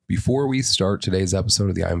Before we start today's episode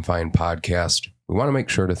of the F.I.N.E podcast, we want to make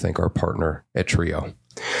sure to thank our partner at Trio.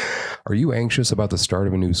 Are you anxious about the start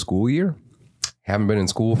of a new school year? Haven't been in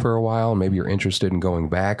school for a while, maybe you're interested in going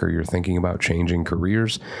back or you're thinking about changing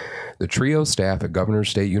careers? The Trio staff at Governors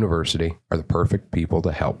State University are the perfect people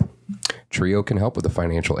to help. Trio can help with the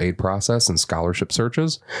financial aid process and scholarship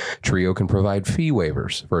searches. Trio can provide fee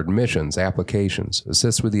waivers for admissions, applications,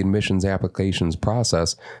 assist with the admissions applications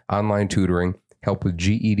process, online tutoring, help with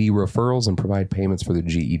GED referrals, and provide payments for the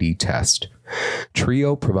GED test.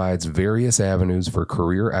 Trio provides various avenues for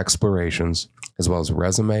career explorations, as well as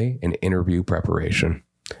resume and interview preparation.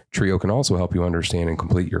 Trio can also help you understand and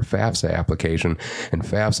complete your FAFSA application, and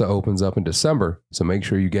FAFSA opens up in December, so make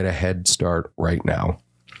sure you get a head start right now.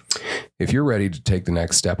 If you're ready to take the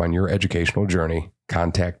next step on your educational journey,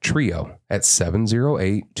 contact Trio at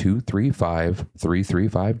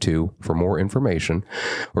 708-235-3352 for more information,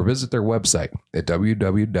 or visit their website at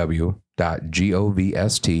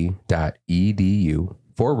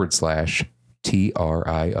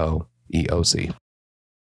www.govst.edu/TRIOEOC.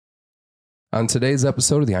 On today's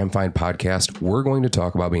episode of the I'm Fine podcast, we're going to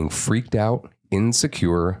talk about being freaked out,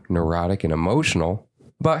 insecure, neurotic, and emotional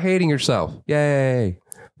about hating yourself. Yay!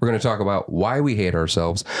 We're going to talk about why we hate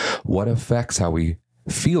ourselves, what affects how we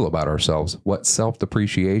feel about ourselves, what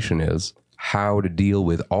self-depreciation is, how to deal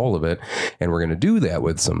with all of it, and we're going to do that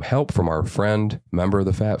with some help from our friend, member of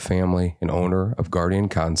the Fat family, and owner of Guardian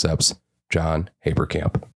Concepts, John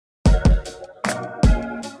Haberkamp.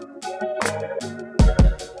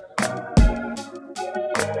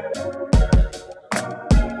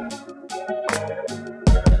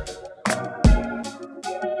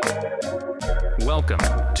 Welcome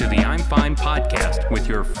to the I'm Fine podcast with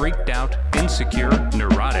your freaked out, insecure,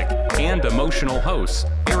 neurotic, and emotional hosts,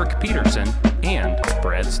 Eric Peterson and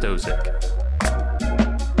Brad Stozick.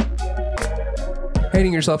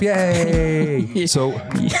 Hating yourself, yay! So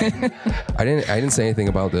I didn't say anything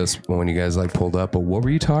about this when you guys like pulled up, but what were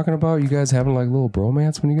you talking about? You guys having like a little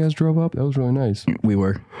bromance when you guys drove up? That was really nice. We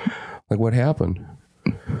were. Like, what happened?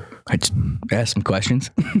 I just asked some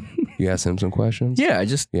questions. You asked him some questions? Yeah,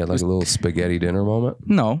 You had like a little spaghetti dinner moment?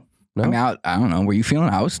 No. No? I mean, I don't know. Were you feeling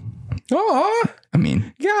Guys.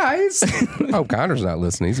 Oh, Connor's not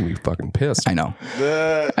listening. He's going to be fucking pissed. I know.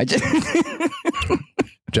 I just...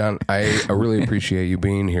 John, I really appreciate you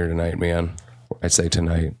being here tonight, man. I say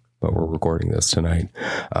tonight, but we're recording this tonight.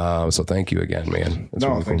 So thank you again, man. It's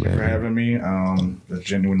really thank cool you for having me. It's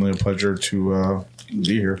genuinely a pleasure to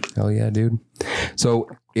be here. Hell yeah, dude. So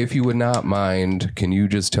if you would not mind, can you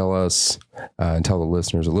just tell us and tell the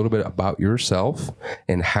listeners a little bit about yourself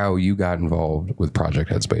and how you got involved with Project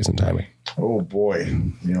Headspace and Timing? Oh boy,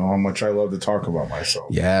 you know how much I love to talk about myself.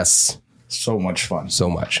 Yes. So much fun. So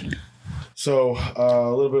much. So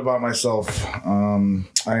a little bit about myself. I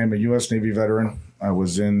am a U.S. Navy veteran. I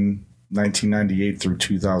was in 1998 through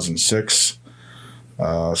 2006.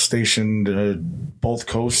 Stationed both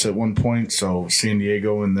coasts at one point, so San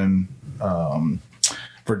Diego and then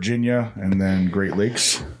Virginia and then Great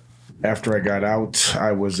Lakes. After I got out,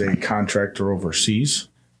 I was a contractor overseas.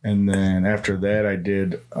 And then after that, I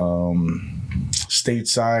did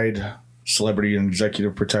stateside celebrity and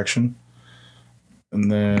executive protection.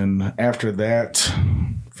 And then after that,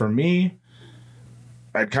 for me,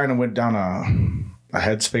 I kind of went down a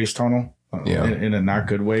headspace tunnel in a not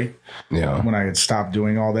good way. Yeah. When I had stopped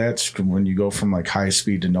doing all that, when you go from like high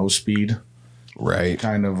speed to no speed, right, it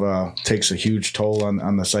kind of takes a huge toll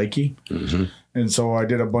on the psyche. Mm-hmm. And so I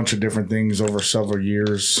did a bunch of different things over several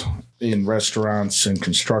years in restaurants and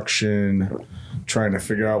construction, trying to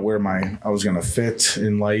figure out where I was going to fit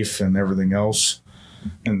in life and everything else.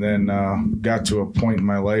 And then got to a point in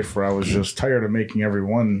my life where I was just tired of making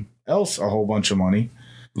everyone else a whole bunch of money.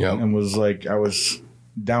 Yeah. And was like, I was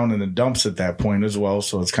down in the dumps at that point as well.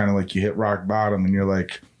 So it's kind of like you hit rock bottom and you're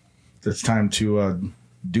like, it's time to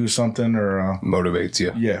do something or motivates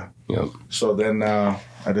you. Yeah. Yep. So then I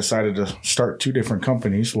decided to start two different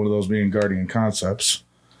companies, one of those being Guardian Concepts,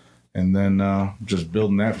 and then just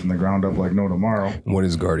building that from the ground up like no tomorrow. What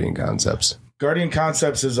is Guardian Concepts? Guardian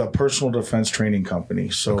Concepts is a personal defense training company.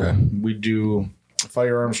 So we do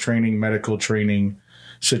firearms training, medical training,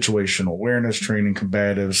 situational awareness training,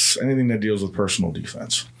 combatives, anything that deals with personal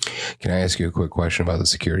defense. Can I ask you a quick question about the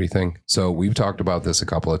security thing? So we've talked about this a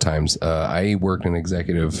couple of times. I worked in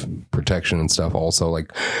executive protection and stuff also.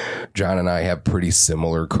 Like John and I have pretty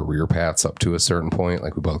similar career paths up to a certain point.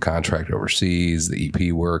 Like we both contract overseas, the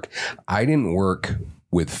EP work. I didn't work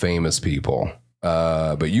with famous people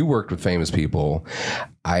But you worked with famous people.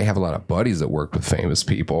 I have a lot of buddies that worked with famous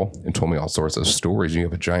people and told me all sorts of stories. You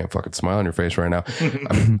have a giant fucking smile on your face right now.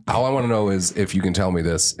 All I want to know is if you can tell me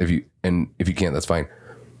this. If you can't, that's fine.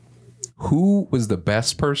 Who was the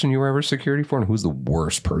best person you were ever security for, and who's the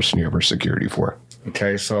worst person you ever security for?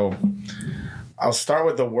 Okay, so I'll start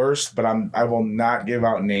with the worst, but I will not give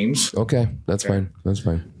out names. Okay, that's fine. That's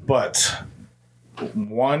fine. But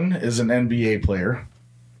one is an NBA player,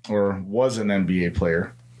 or was an NBA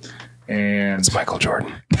player, and It's Michael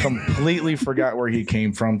Jordan. completely forgot where he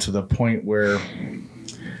came from, to the point where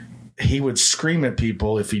he would scream at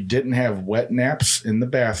people if he didn't have wet naps in the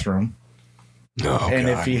bathroom. And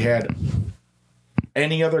if he had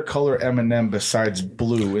any other color M&M besides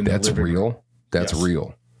blue in the living room. Real? That's Yes.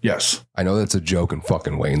 real. Yes. I know that's a joke in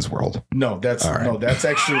fucking Wayne's World. No, that's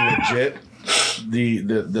actually legit.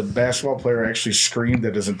 The basketball player actually screamed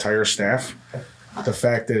at his entire staff. The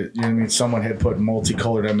fact that, you know what I mean, someone had put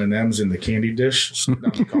multicolored M&Ms in the candy dish on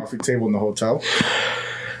the coffee table in the hotel.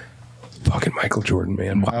 Fucking Michael Jordan,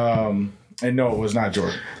 man. And no, it was not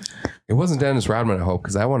Jordan. It wasn't Dennis Rodman, I hope,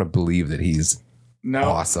 because I want to believe that he's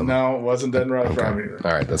awesome. No, it wasn't Dennis Rodman either.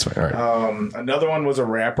 All right, that's fine. All right. Another one was a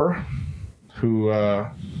rapper who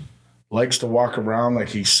likes to walk around like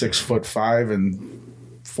he's 6'5" and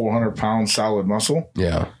 400 pounds solid muscle.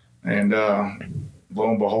 Yeah. And lo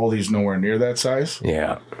and behold, he's nowhere near that size.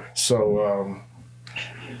 Yeah. So,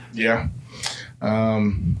 yeah.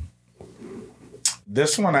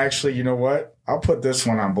 This one, actually, you know what? I'll put this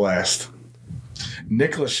one on blast.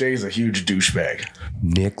 Nick Lachey's a huge douchebag.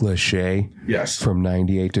 Nick Lachey Yes. from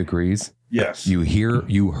 98 Degrees. Yes.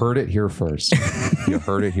 You heard it here first. You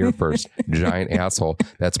heard it here first. Giant asshole.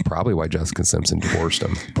 That's probably why Jessica Simpson divorced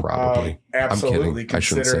him. Probably. Absolutely. I'm kidding. I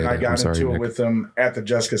shouldn't say Considering that. I got into it Nick. with him at the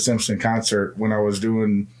Jessica Simpson concert when I was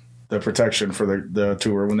doing the protection for the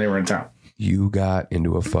tour when they were in town. You got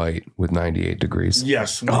into a fight with 98 Degrees.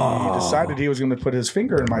 Yes. When he decided he was going to put his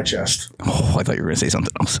finger in my chest. Oh, I thought you were going to say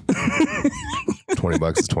something else.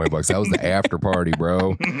 $20 is $20. That was the after party,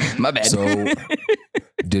 bro. My bad. So,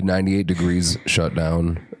 did 98 Degrees shut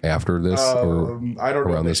down after this, or I don't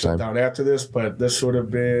know around if they this shut time? down after this, but this would have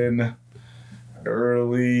been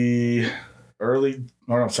mid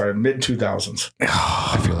 2000s.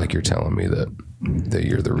 I feel like you're telling me that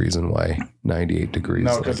you're the reason why 98 Degrees.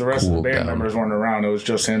 No, because the rest of the cooled band down. members weren't around. It was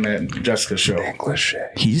just him at Jessica's show.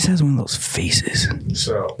 Lachey. He just has one of those faces.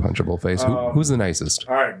 So, Punchable face. Who's the nicest?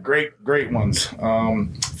 all right, great ones.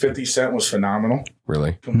 50 Cent was phenomenal.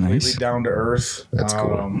 Really? Completely Nice. down to earth. That's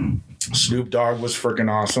cool. Snoop Dogg was freaking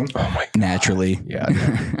awesome. Oh my Naturally. Yeah,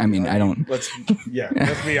 I mean, I don't. Let's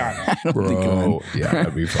be honest. bro. Yeah,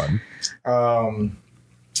 that'd be fun.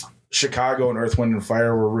 Chicago and Earth, Wind, and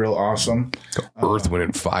Fire were real awesome. Earth, Wind,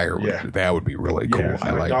 and Fire. yeah. That would be really cool. Yeah,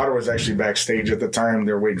 I my like. daughter was actually backstage at the time.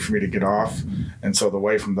 They were waiting for me to get off. And so the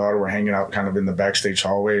wife and daughter were hanging out kind of in the backstage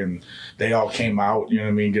hallway, and they all came out, you know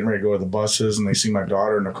what I mean, getting ready to go to the buses, and they see my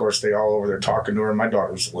daughter, and of course they all over there talking to her. And my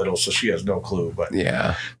daughter's little, so she has no clue. But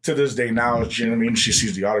Yeah. to this day now, you know what I mean, she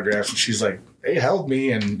sees the autographs and she's like, they held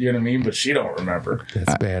me, and you know what I mean, but she don't remember.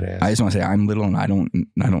 That's badass. I just want to say I'm little and I don't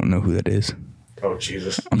know who that is. Oh,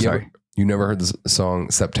 Jesus. I'm You sorry. ever- you never heard the song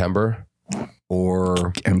September?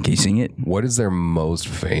 Or Can you sing it? what is their most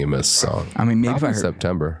famous song? I mean, maybe Probably if I heard.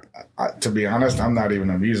 September. To be honest, I'm not even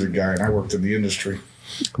a music guy, and I worked in the industry.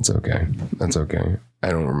 It's okay. That's okay. I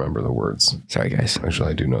don't remember the words. Sorry, guys. Actually,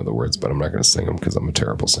 I do know the words, but I'm not going to sing them because I'm a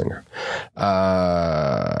terrible singer.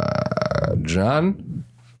 John,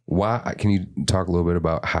 why? Can you talk a little bit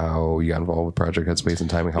about how you got involved with Project Headspace and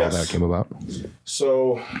timing, how Yes. that came about?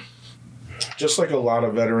 So, just like a lot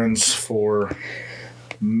of veterans, for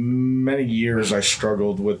many years, I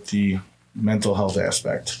struggled with the mental health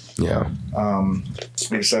aspect. Yeah.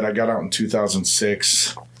 Like I said, I got out in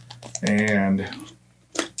 2006 and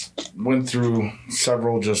went through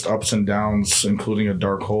several just ups and downs, including a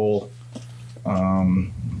dark hole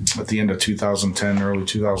at the end of 2010, early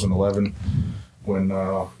 2011, when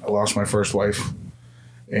I lost my first wife.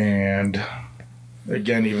 And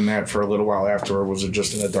again, even that for a little while after was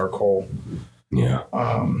just in a dark hole. Yeah.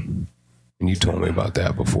 And you told me about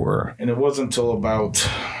that before. And it wasn't until about,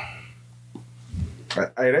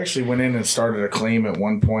 I had actually went in and started a claim at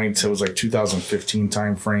one point. It was like 2015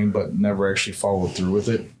 time frame, but never actually followed through with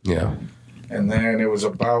it. Yeah. And then it was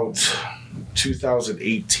about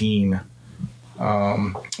 2018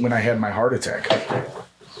 when I had my heart attack.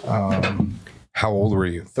 How old were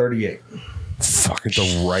you? 38. Fucking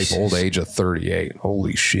the ripe old age of 38.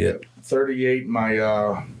 Holy shit. 38. My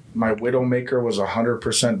Widowmaker was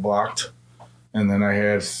 100% blocked, and then I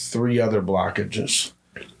had 3 other blockages.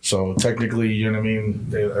 So technically, you know what I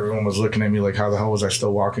mean? Everyone was looking at me like, how the hell was I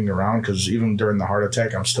still walking around? Because even during the heart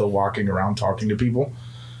attack, I'm still walking around talking to people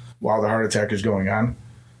while the heart attack is going on.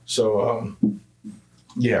 So,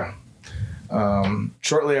 yeah.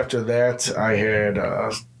 Shortly after that, I had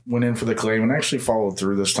went in for the claim and actually followed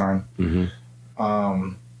through this time. Mm-hmm.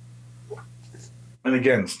 And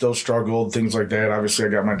again, still struggled, things like that. Obviously, I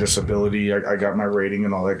got my disability. I got my rating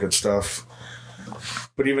and all that good stuff.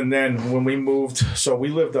 But even then, when we moved, so we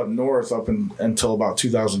lived up north until about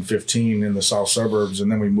 2015 in the south suburbs,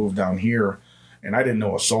 and then we moved down here, and I didn't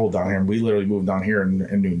know a soul down here. We literally moved down here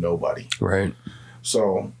and knew nobody. Right.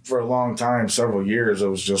 So for a long time, several years, it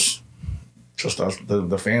was just us,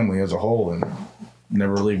 the family as a whole, and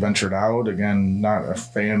never really ventured out. Again, not a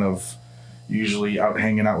fan of usually out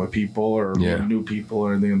hanging out with people or new people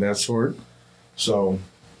or anything of that sort. So,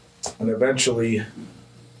 and eventually,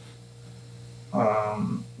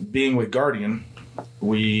 being with Guardian,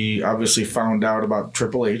 we obviously found out about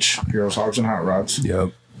Triple H, Heroes, Hogs, and Hot Rods.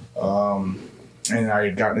 Yep. And I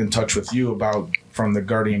had gotten in touch with you about, from the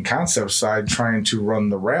Guardian concept side, trying to run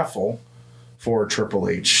the raffle for Triple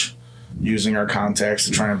H, using our contacts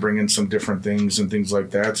to try and bring in some different things and things like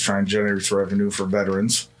that, to try and generate revenue for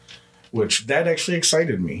veterans, which that actually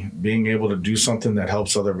excited me, being able to do something that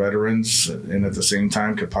helps other veterans and at the same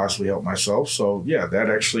time could possibly help myself. So yeah, that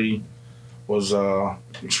actually was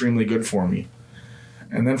extremely good for me.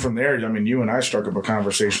 And then from there, I mean, you and I struck up a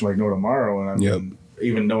conversation like no tomorrow, and I mean,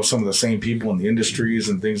 even know some of the same people in the industries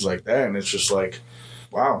and things like that. And it's just like,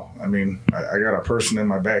 wow, I mean, I got a person in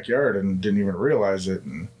my backyard and didn't even realize it,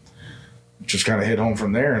 and just kind of hit home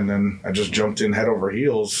from there. And then I just jumped in head over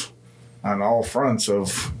heels on all fronts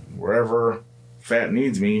of wherever F.I.N.E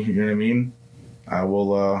needs me, you know what I mean? I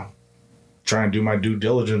will try and do my due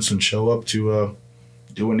diligence and show up to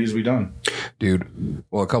do what needs to be done. Dude,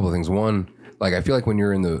 well, a couple of things. One, like, I feel like when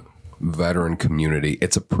you're in the veteran community,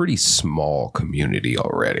 it's a pretty small community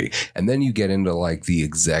already. And then you get into like the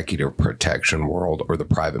executive protection world or the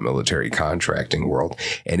private military contracting world,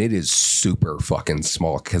 and it is super fucking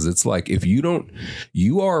small, because it's like, if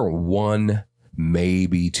you are one,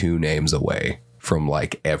 maybe two names away from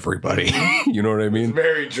like everybody. You know what I mean? It's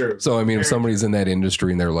very true. So, I mean, very if somebody's in that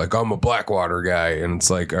industry and they're like, I'm a Blackwater guy, and it's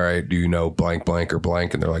like, all right, do you know blank, blank, or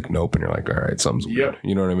blank? And they're like, nope. And you're like, all right, something's weird.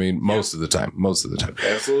 You know what I mean? Most of the time.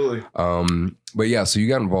 Absolutely. But yeah, so you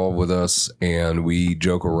got involved with us, and we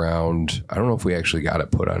joke around. I don't know if we actually got it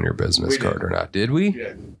put on your business card or not. Did we?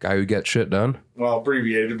 Yeah. Guy who gets shit done? Well,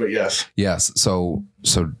 abbreviated, but yes. Yes. So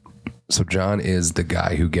John is the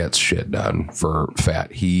guy who gets shit done for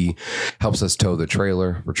FAT. He helps us tow the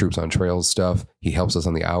trailer for Troops on Trails stuff. He helps us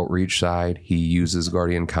on the outreach side. He uses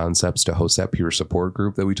Guardian Concepts to host that peer support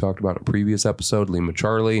group that we talked about in a previous episode, Lima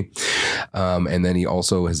Charlie. And then he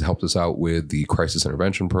also has helped us out with the crisis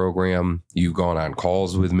intervention program. You've gone on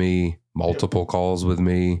calls with me, multiple calls with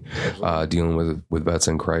me, dealing with vets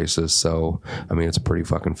in crisis. So, I mean, it's a pretty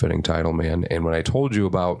fucking fitting title, man. And when I told you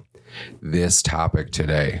about this topic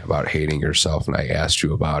today about hating yourself, and I asked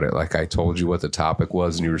you about it, like I told you what the topic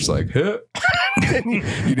was, and you were just like, huh?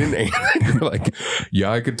 You didn't answer. You're like,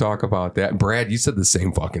 yeah, I could talk about that. And Brad, you said the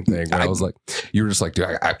same fucking thing. And I was like, you were just like, dude,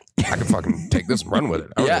 I can fucking take this and run with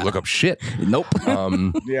it. I don't have to look up shit. Nope.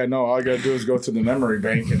 Yeah, no, all I gotta do is go to the memory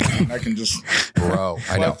bank, and I can just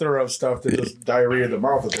plethora of stuff that just diarrhea of the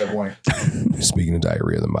mouth at that point. Speaking of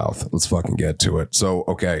diarrhea of the mouth, let's fucking get to it. So,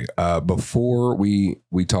 okay, before we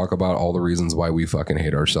talk about all the reasons why we fucking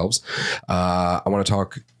hate ourselves, I want to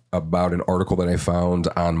talk about an article that I found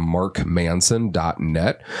on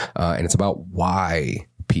markmanson.net, and it's about why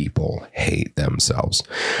people hate themselves.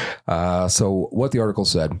 So what the article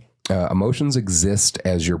said, emotions exist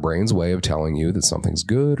as your brain's way of telling you that something's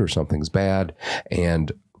good or something's bad,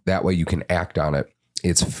 and that way you can act on it.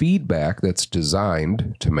 It's feedback that's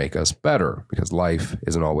designed to make us better, because life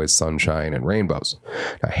isn't always sunshine and rainbows.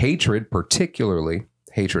 Now, hatred, particularly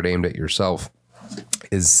hatred aimed at yourself,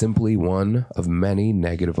 is simply one of many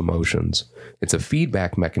negative emotions. It's a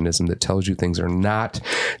feedback mechanism that tells you things are not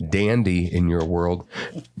dandy in your world.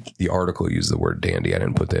 The article used the word dandy. I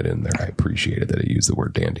didn't put that in there. I appreciated that it used the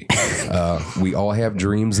word dandy. We all have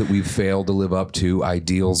dreams that we've failed to live up to,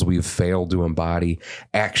 ideals we've failed to embody,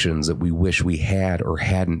 actions that we wish we had or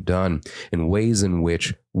hadn't done, and ways in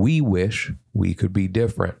which we wish we could be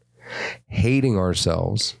different. Hating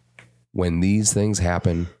ourselves when these things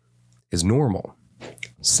happen is normal.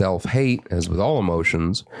 Self-hate, as with all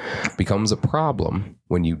emotions, becomes a problem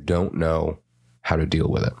when you don't know how to deal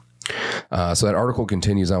with it. So that article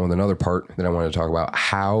continues on with another part that I want to talk about.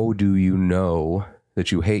 How do you know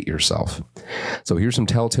that you hate yourself? So here's some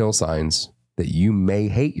telltale signs that you may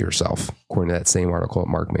hate yourself, according to that same article at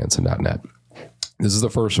markmanson.net. This is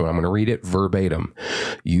the first one. I'm going to read it verbatim.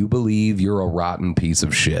 You believe you're a rotten piece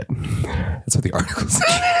of shit. That's what the article says.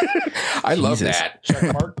 I love that.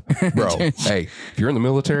 Check mark. Bro, hey, if you're in the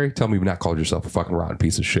military, tell me you've not called yourself a fucking rotten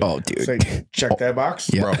piece of shit. Oh, dude. Say, check that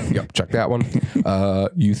box. Yeah. Bro, yep, check that one.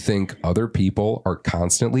 You think other people are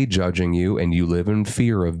constantly judging you and you live in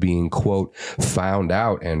fear of being, quote, found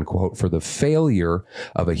out, end quote, for the failure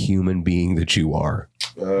of a human being that you are.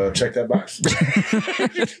 Check that box. I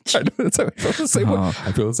feel the same way.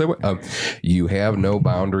 I feel the same way. You have no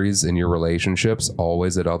boundaries in your relationships,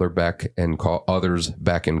 always at others beck and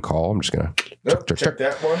call. I'm just going to check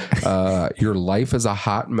that one. your life is a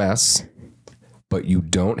hot mess, but you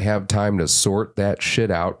don't have time to sort that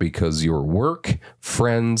shit out because your work,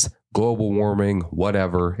 friends, global warming,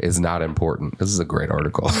 whatever is not important. This is a great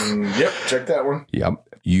article. Yep, check that one. Yep.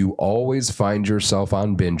 You always find yourself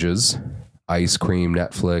on binges, ice cream,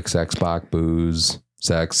 Netflix, Xbox, booze,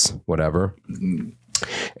 sex, whatever.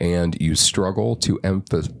 And you struggle to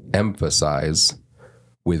emphasize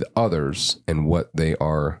with others and what they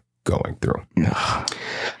are going through.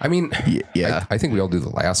 I mean, Yeah. I think we all do the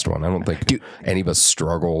last one. I don't think any of us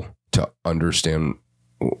struggle to understand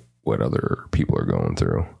what other people are going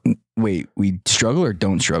through. Wait, we struggle or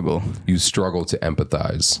don't struggle? You struggle to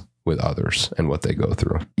empathize with others and what they go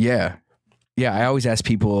through. Yeah. Yeah. I always ask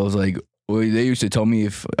people, I was like, well, they used to tell me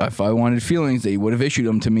if I wanted feelings, they would have issued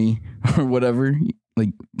them to me or whatever.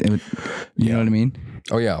 Like, you know what I mean?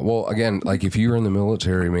 Oh, yeah. Well, again, like if you're in the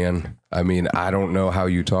military, man, I mean, I don't know how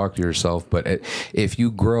you talk to yourself, but if you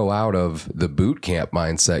grow out of the boot camp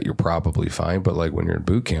mindset, you're probably fine. But like when you're in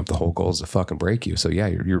boot camp, the whole goal is to fucking break you. So yeah,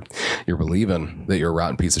 you're believing that you're a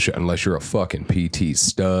rotten piece of shit unless you're a fucking PT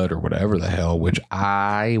stud or whatever the hell, which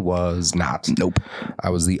I was not. Nope. I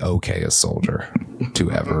was the okayest soldier to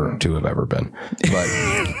have ever been.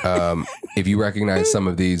 But if you recognize some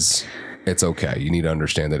of these, it's okay. You need to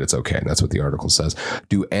understand that it's okay. And that's what the article says.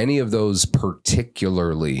 Do any of those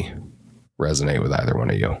particularly resonate with either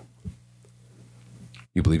one of you?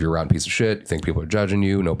 You believe you're a rotten piece of shit. You think people are judging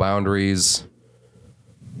you. No boundaries.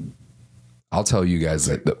 I'll tell you guys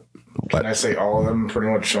that. Can I say all of them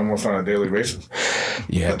pretty much almost on a daily basis?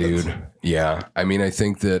 Yeah, dude. Yeah. I mean, I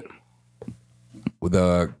think that with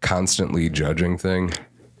the constantly judging thing,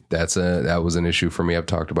 that was an issue for me. I've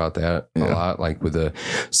talked about that a lot, like with the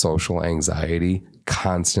social anxiety,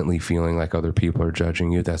 constantly feeling like other people are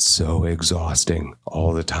judging you. That's so exhausting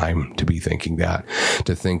all the time to be thinking that,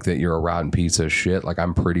 to think that you're a rotten piece of shit. Like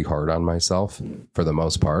I'm pretty hard on myself for the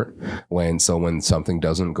most part. When something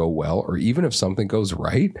doesn't go well, or even if something goes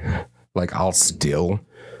right, like I'll still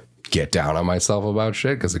get down on myself about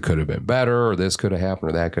shit because it could have been better, or this could have happened,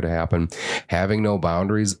 or that could have happened. Having no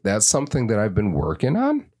boundaries, that's something that I've been working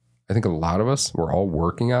on. I think a lot of us, we're all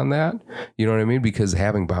working on that. You know what I mean? Because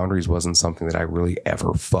having boundaries wasn't something that I really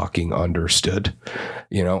ever fucking understood,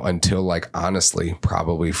 until like, honestly,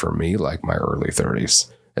 probably for me, like my early 30s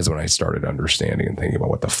is when I started understanding and thinking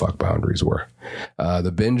about what the fuck boundaries were.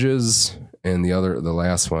 The binges and the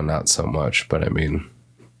last one, not so much, but I mean,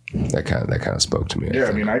 that kind of spoke to me. Yeah.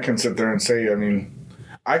 I mean, I can sit there and say,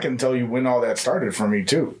 I can tell you when all that started for me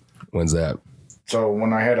too. When's that? So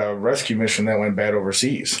when I had a rescue mission that went bad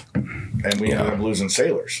overseas and we ended up losing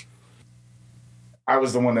sailors, I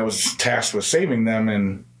was the one that was tasked with saving them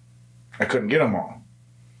and I couldn't get them all.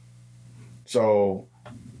 So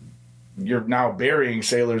you're now burying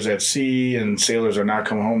sailors at sea and sailors are not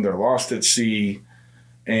coming home. They're lost at sea.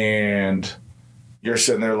 And you're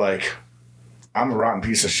sitting there like, I'm a rotten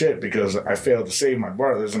piece of shit because I failed to save my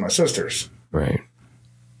brothers and my sisters. Right.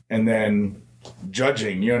 And then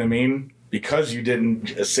judging, you know what I mean? Because you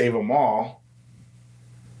didn't save them all,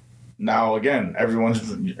 now again, everyone's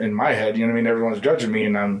in my head, you know what I mean? Everyone's judging me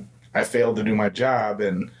and I failed to do my job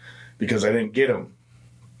and because I didn't get them.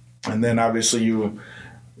 And then obviously you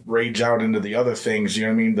rage out into the other things, you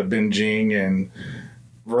know what I mean? The binging and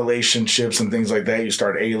relationships and things like that. You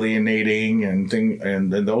start alienating and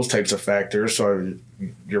those types of factors. So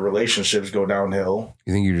your relationships go downhill.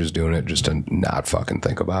 You think you're just doing it just to not fucking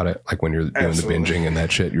think about it? Like when you're doing the binging and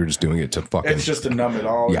that shit, you're just doing it to fucking... It's just to numb it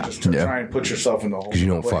all. Yeah. Just to try and put yourself in the whole because you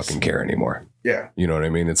don't fucking care anymore. Yeah. You know what I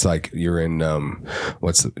mean? It's like you're in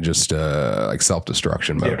like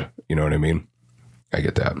self-destruction mode. Yeah. You know what I mean? I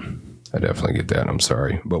get that. I definitely get that. I'm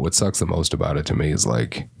sorry. But what sucks the most about it to me is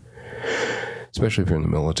like, especially if you're in the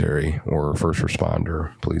military or first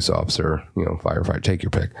responder, police officer, firefighter, take your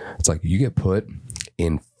pick. It's like you get put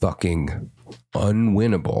in fucking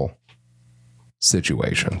unwinnable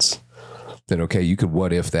situations. Then, okay, you could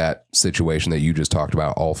what if that situation that you just talked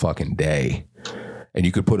about all fucking day. And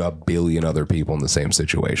you could put a billion other people in the same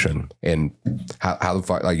situation. And how the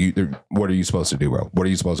fuck, like, what are you supposed to do, bro? What are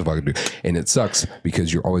you supposed to fucking do? And it sucks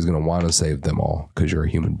because you're always going to want to save them all because you're a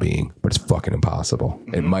human being, but it's fucking impossible.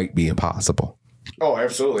 Mm-hmm. It might be impossible. Oh,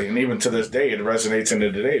 absolutely. And even to this day, it resonates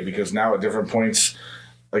into today because now at different points,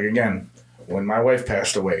 like again, when my wife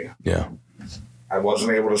passed away, I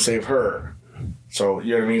wasn't able to save her. So,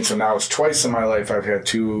 you know what I mean? So now it's twice in my life I've had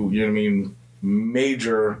two, you know what I mean,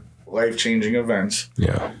 major life-changing events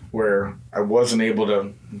where I wasn't able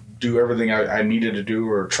to do everything I needed to do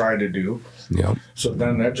or try to do. Yeah. So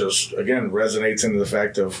then that just, again, resonates into the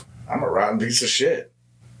fact of I'm a rotten piece of shit.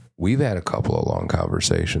 We've had a couple of long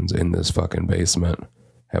conversations in this fucking basement,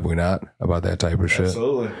 have we not, about that type of shit?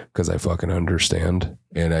 Absolutely. Because I fucking understand.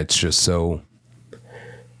 And it's just so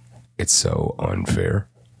unfair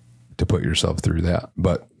to put yourself through that.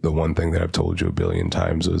 But the one thing that I've told you a billion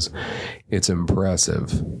times is it's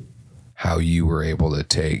impressive how you were able to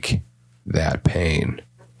take that pain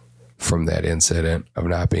from that incident of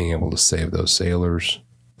not being able to save those sailors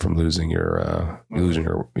from losing your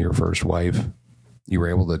first wife. You were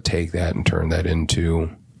able to take that and turn that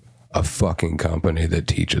into a fucking company that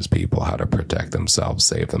teaches people how to protect themselves,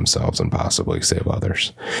 save themselves, and possibly save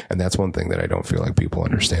others. And that's one thing that I don't feel like people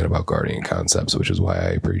understand about Guardian Concepts, which is why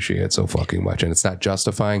I appreciate it so fucking much. And it's not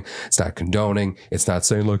justifying, it's not condoning, it's not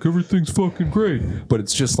saying like everything's fucking great, but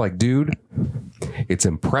it's just like, dude, it's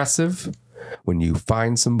impressive when you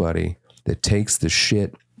find somebody that takes the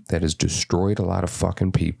shit that has destroyed a lot of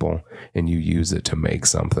fucking people and you use it to make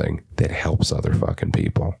something that helps other fucking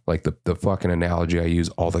people. Like the fucking analogy I use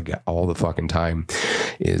all the fucking time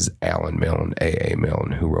is Alan Milne, A.A.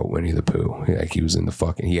 Milne, who wrote Winnie the Pooh. Like he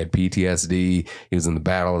had PTSD, he was in the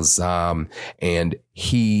Battle of Somme, and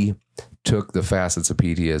he took the facets of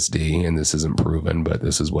PTSD, and this isn't proven, but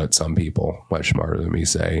this is what some people much smarter than me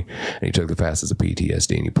say. And he took the facets of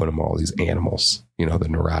PTSD and he put them all these animals, you know, the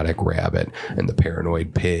neurotic rabbit and the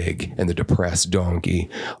paranoid pig and the depressed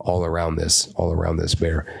donkey all around this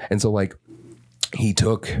bear. And so like he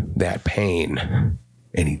took that pain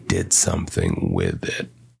and he did something with it.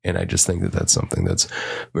 And I just think that that's something that's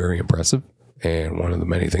very impressive. And one of the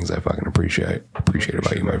many things I fucking appreciate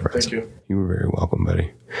about you, my friend. Thank you. You were very welcome,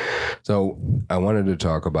 buddy. So I wanted to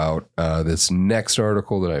talk about this next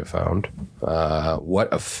article that I found.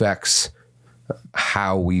 What affects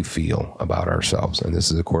how we feel about ourselves. And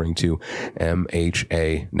this is according to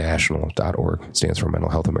MHAnational.org, stands for Mental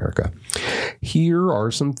Health America. Here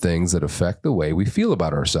are some things that affect the way we feel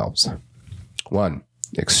about ourselves. 1,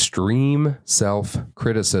 extreme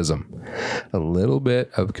self-criticism. A little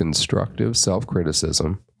bit of constructive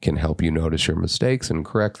self-criticism can help you notice your mistakes and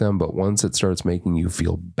correct them, but once it starts making you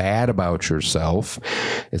feel bad about yourself,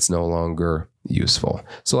 it's no longer useful.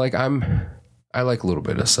 So like I like a little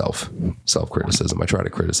bit of self-criticism. I try to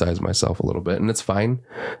criticize myself a little bit, and it's fine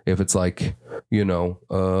if it's like, you know,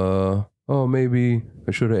 oh, maybe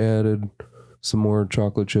I should have added some more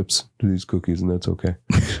chocolate chips to these cookies, and that's okay.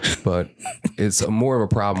 But it's more of a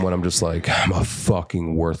problem when I'm just like, I'm a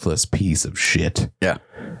fucking worthless piece of shit. Yeah.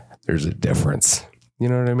 There's a difference. You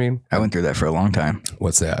know what I mean? I went through that for a long time.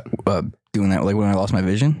 What's that? Doing that, like when I lost my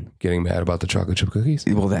vision. Getting mad about the chocolate chip cookies?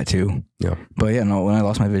 Well, that too. Yeah. But yeah, no, when I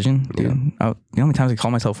lost my vision, dude, you know how many times I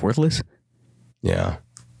call myself worthless? Yeah.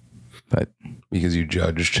 But because you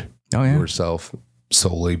judged yourself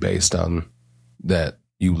solely based on that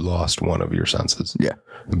you lost one of your senses. Yeah.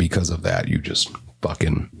 And because of that, you just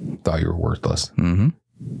fucking thought you were worthless. Mm-hmm.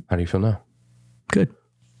 How do you feel now? Good.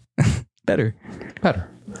 Better.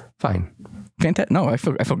 Fine. Fantastic. No, I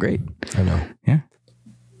feel great. I know. Yeah.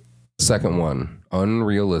 Second one,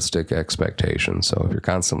 unrealistic expectations. So if you're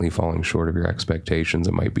constantly falling short of your expectations,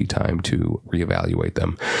 it might be time to reevaluate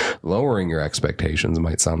them. Lowering your expectations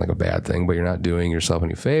might sound like a bad thing, but you're not doing yourself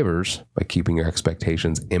any favors by keeping your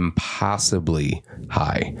expectations impossibly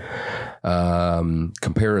high.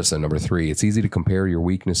 Comparison, number 3. It's easy to compare your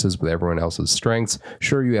weaknesses with everyone else's strengths.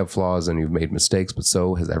 Sure, you have flaws and you've made mistakes, but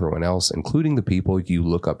so has everyone else, including the people you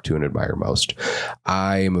look up to and admire most.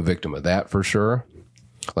 I am a victim of that for sure.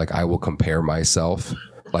 Like I will compare myself,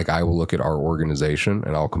 like I will look at our organization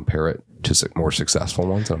and I'll compare it to more successful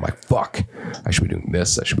ones. And I'm like, fuck, I should be doing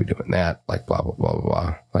this. I should be doing that. Like blah, blah, blah, blah,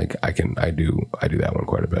 blah. Like I do that one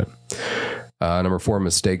quite a bit. Number 4,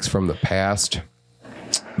 mistakes from the past.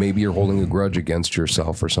 Maybe you're holding a grudge against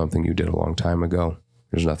yourself for something you did a long time ago.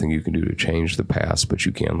 There's nothing you can do to change the past, but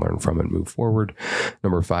you can learn from it and move forward.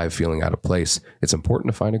 Number 5, feeling out of place. It's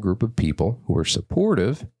important to find a group of people who are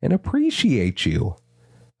supportive and appreciate you.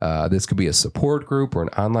 This could be a support group or an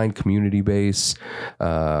online community base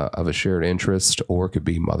of a shared interest, or it could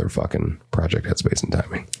be motherfucking Project Headspace and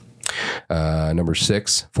Timing. Number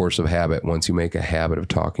 6, force of habit. Once you make a habit of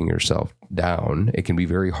talking yourself down, it can be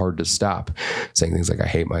very hard to stop. Saying things like, I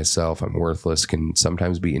hate myself, I'm worthless, can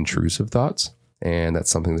sometimes be intrusive thoughts. And that's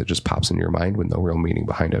something that just pops into your mind with no real meaning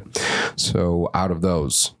behind it. So out of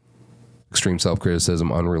those, extreme self-criticism,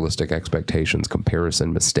 unrealistic expectations,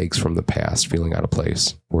 comparison, mistakes from the past, feeling out of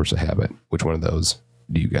place, force of habit. Which one of those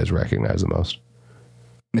do you guys recognize the most?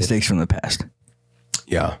 Mistakes from the past.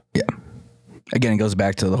 Yeah. Yeah. Again, it goes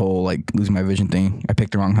back to the whole like losing my vision thing. I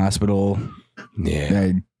picked the wrong hospital.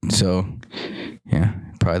 Yeah. So, yeah,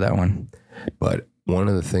 probably that one. But one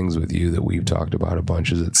of the things with you that we've talked about a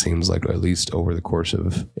bunch is it seems like at least over the course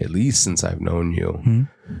of, at least since I've known you,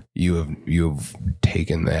 you've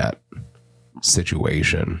taken that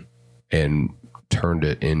situation and turned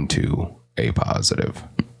it into a positive.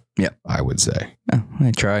 Yeah. I would say. Oh,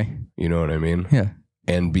 I try. You know what I mean? Yeah.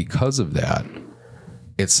 And because of that,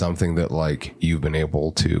 it's something that like you've been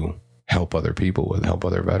able to help other people with, help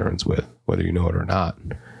other veterans with, whether you know it or not.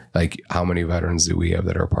 Like how many veterans do we have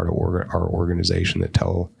that are part of our organization that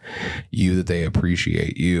tell you that they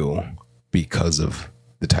appreciate you because of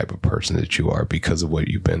the type of person that you are, because of what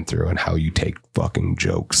you've been through and how you take fucking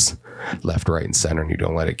jokes left, right, and center and you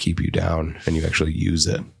don't let it keep you down and you actually use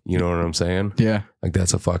it. You know what I'm saying? Yeah. Like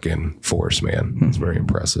that's a fucking force, man. It's very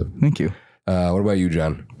impressive. Thank you. What about you,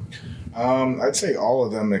 John? I'd say all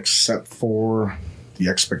of them except for the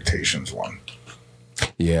expectations one.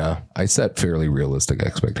 Yeah, I set fairly realistic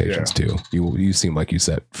expectations too. You seem like you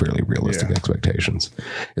set fairly realistic expectations.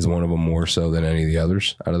 Is one of them more so than any of the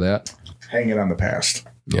others out of that? Hanging on the past.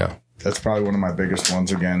 Yeah. That's probably one of my biggest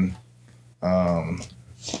ones again.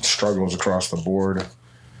 Struggles across the board.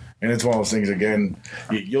 And it's one of those things, again,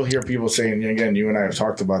 you'll hear people saying, again, you and I have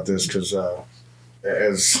talked about this because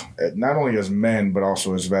as not only as men, but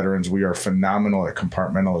also as veterans, we are phenomenal at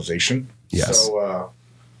compartmentalization. Yes. So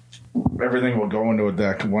everything will go into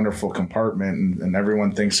that wonderful compartment and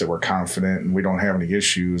everyone thinks that we're confident and we don't have any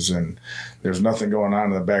issues and there's nothing going on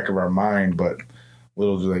in the back of our mind, but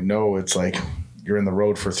little do they know it's like you're in the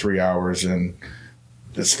road for 3 hours and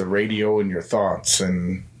it's the radio and your thoughts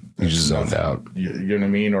and you just zoned out. You know what I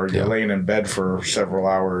mean? Or you're laying in bed for several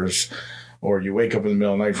hours or you wake up in the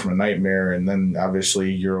middle of the night from a nightmare and then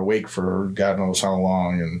obviously you're awake for God knows how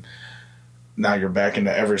long and now you're back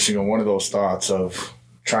into every single one of those thoughts of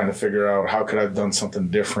trying to figure out how could I have done something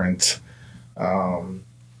different? How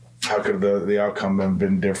could the outcome have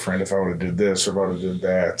been different if I would have did this or if I would have did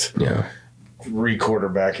that? Yeah.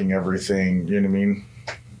 Re-quarterbacking everything, you know what I mean?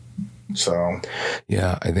 So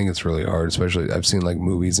yeah, I think it's really hard, especially I've seen like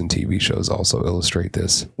movies and TV shows also illustrate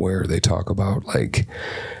this where they talk about like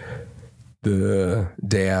the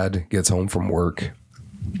dad gets home from work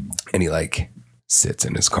and he like sits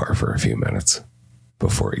in his car for a few minutes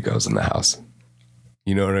before he goes in the house.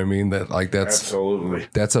 You know what I mean? That's absolutely.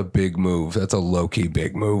 That's a big move. That's a low-key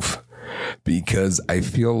big move because I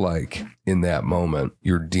feel like in that moment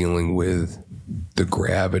you're dealing with the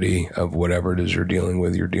gravity of whatever it is you're dealing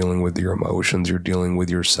with. You're dealing with your emotions. You're dealing with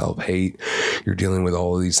your self-hate. You're dealing with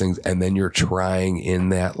all of these things. And then you're trying in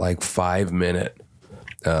that like 5-minute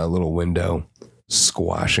little window,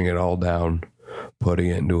 squashing it all down, putting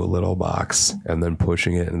it into a little box and then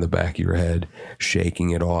pushing it in the back of your head,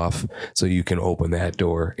 shaking it off so you can open that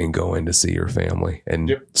door and go in to see your family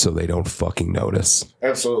and so they don't fucking notice.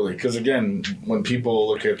 Absolutely. Because again, when people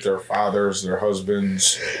look at their fathers, their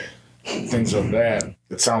husbands, things of that,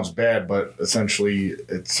 it sounds bad, but essentially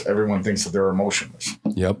it's everyone thinks that they're emotionless.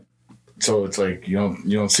 Yep. So it's like you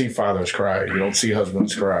don't see fathers cry, you don't see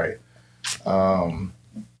husbands cry. And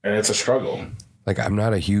it's a struggle. Like, I'm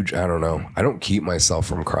not a huge, I don't know. I don't keep myself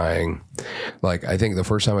from crying. Like, I think the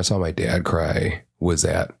first time I saw my dad cry was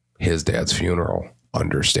at his dad's funeral,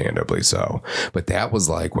 understandably so. But that was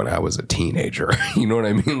like when I was a teenager. You know what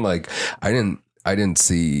I mean? Like, I didn't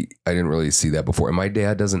really see that before. And my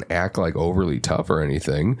dad doesn't act like overly tough or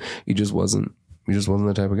anything. He just wasn't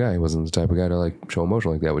the type of guy. He wasn't the type of guy to like show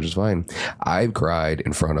emotion like that, which is fine. I've cried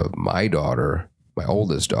in front of my daughter, my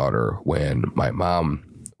oldest daughter, when my mom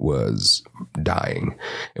was dying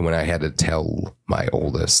and when I had to tell my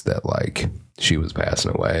oldest that like she was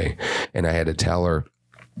passing away and I had to tell her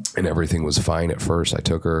and everything was fine at first. I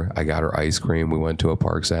took her, I got her ice cream. We went to a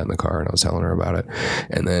park, sat in the car and I was telling her about it.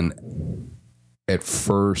 And then at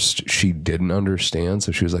first she didn't understand.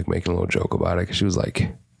 So she was like making a little joke about it because she was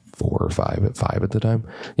like 4 or 5 at the time.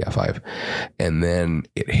 Yeah, 5. And then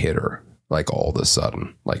it hit her. Like all of a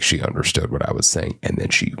sudden, like she understood what I was saying and then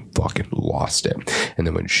she fucking lost it. And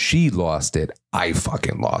then when she lost it, I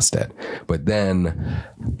fucking lost it. But then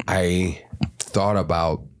I thought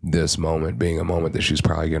about this moment being a moment that she's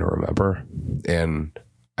probably going to remember. And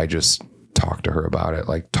I just talked to her about it,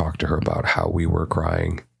 like talked to her about how we were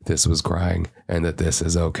crying. This was crying and that this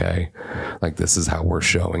is okay. Like, this is how we're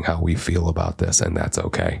showing how we feel about this, and that's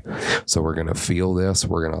okay. So we're going to feel this.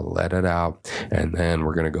 We're going to let it out. And then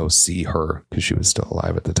we're going to go see her, because she was still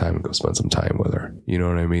alive at the time, and go spend some time with her. You know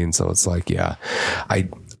what I mean? So it's like, yeah, I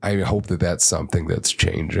hope that that's something that's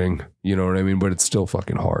changing. You know what I mean? But it's still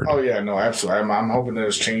fucking hard. Oh yeah, no, absolutely. I'm hoping that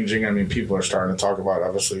it's changing. I mean, people are starting to talk about,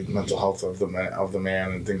 obviously, mental health of the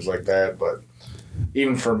man and things like that. But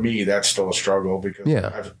even for me, that's still a struggle,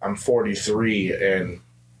 because I'm 43, and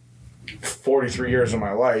 43 years of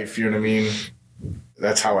my life, you know what I mean?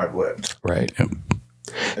 That's how I've lived. Right.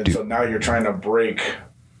 And so now you're trying to break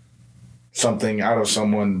something out of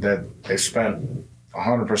someone that they spent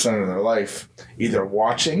 100% of their life either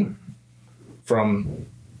watching from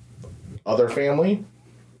other family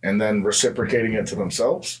and then reciprocating it to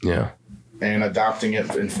themselves. Yeah. And adopting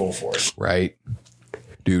it in full force. Right.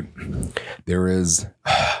 Dude,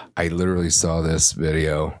 I literally saw this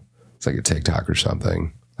video. It's like a TikTok or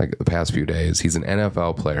something, like the past few days. He's an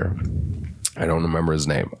NFL player. I don't remember his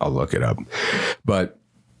name. I'll look it up. But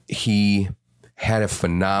he had a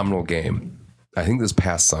phenomenal game. I think this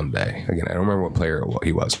past Sunday. Again, I don't remember what player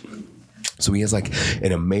he was. So he has like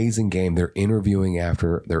an amazing game. They're interviewing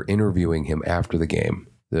him after the game,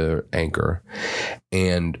 the anchor,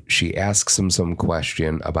 and she asks him some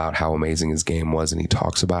question about how amazing his game was, and he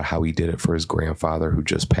talks about how he did it for his grandfather who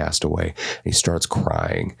just passed away, and he starts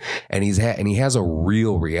crying, and he has a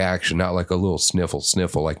real reaction, not like a little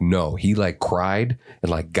sniffle, like, no, he like cried and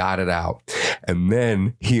like got it out, and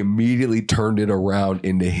then he immediately turned it around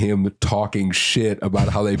into him talking shit about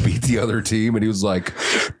how they beat the other team, and he was like,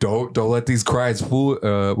 don't let these cries fool,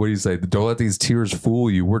 what do you say, don't let these tears fool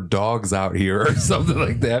you, we're dogs out here, or something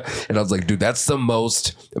like that. And I was like, dude, that's the most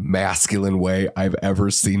masculine way I've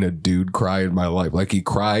ever seen a dude cry in my life. Like, he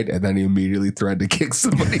cried and then he immediately threatened to kick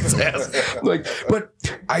somebody's ass. Like, but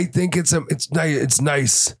I think it's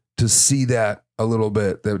nice to see that a little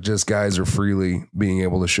bit, that just guys are freely being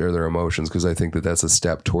able to share their emotions, because I think that that's a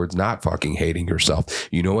step towards not fucking hating yourself.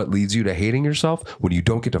 You know what leads you to hating yourself? When you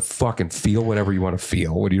don't get to fucking feel whatever you want to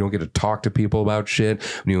feel, when you don't get to talk to people about shit,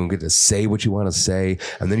 when you don't get to say what you want to say,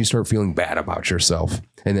 and then you start feeling bad about yourself.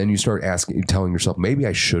 And then you start telling yourself, maybe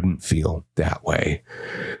I shouldn't feel that way.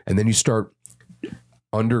 And then you start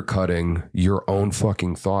undercutting your own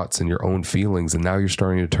fucking thoughts and your own feelings, and now you're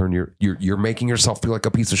starting to turn you're making yourself feel like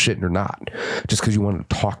a piece of shit, and you're not, just because you want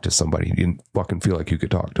to talk to somebody. You didn't fucking feel like you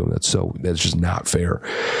could talk to them. That's just not fair.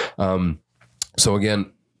 So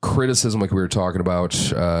again, criticism, like we were talking about,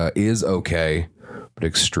 is okay, but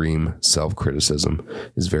extreme self-criticism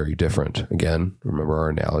is very different. Again, remember our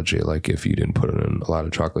analogy, like if you didn't put in a lot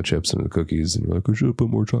of chocolate chips into the cookies and you're like, I should have put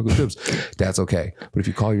more chocolate chips, that's okay. But if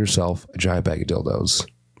you call yourself a giant bag of dildos,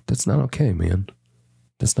 that's not okay, man.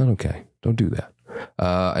 That's not okay. Don't do that.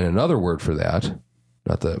 And another word for that,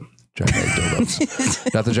 not the giant bag of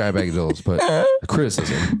dildos, not the giant bag of dildos, but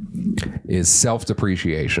criticism, is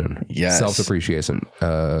self-depreciation. Yes. Self-depreciation.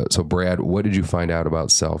 So Brad, what did you find out about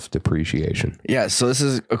self-depreciation? Yeah, so this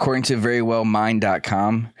is according to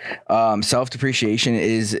verywellmind.com. Self-depreciation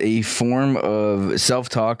is a form of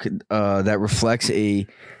self-talk that reflects a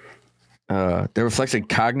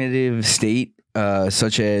cognitive state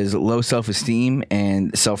such as low self-esteem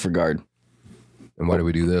and self-regard. And why do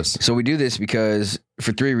we do this? So we do this because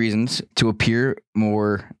for 3 reasons: to appear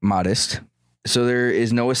more modest, so there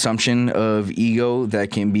is no assumption of ego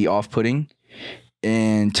that can be off-putting,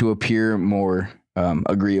 and to appear more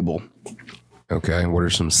agreeable. Okay, what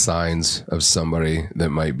are some signs of somebody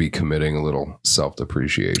that might be committing a little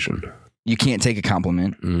self-depreciation? You can't take a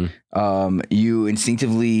compliment. Mm-hmm. You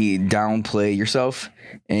instinctively downplay yourself,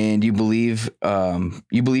 and you believe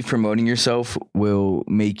promoting yourself will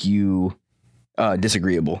make you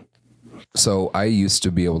disagreeable. So I used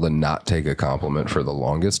to be able to not take a compliment for the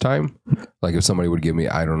longest time. Like if somebody would give me,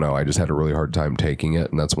 I don't know, I just had a really hard time taking it.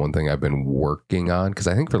 And that's one thing I've been working on. Because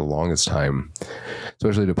I think for the longest time,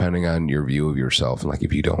 especially depending on your view of yourself, and like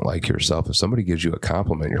if you don't like yourself, if somebody gives you a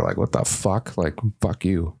compliment, you're like, what the fuck? Like, fuck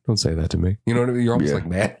you. Don't say that to me. You know what I mean? You're almost like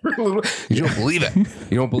mad. You don't believe it.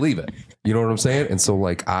 You don't believe it. You know what I'm saying? And so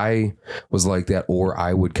like I was like that, or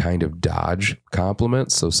I would kind of dodge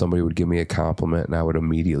compliments. So somebody would give me a compliment and I would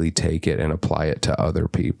immediately take it and apply it to other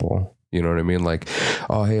people. You know what I mean? Like,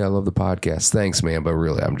 oh, hey, I love the podcast. Thanks, man. But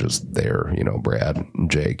really, I'm just there. You know, Brad,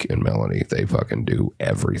 Jake, and Melanie, they fucking do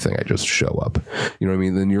everything. I just show up. You know what I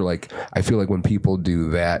mean? Then you're like, I feel like when people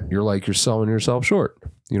do that, you're like, you're selling yourself short.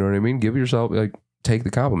 You know what I mean? Give yourself, like, take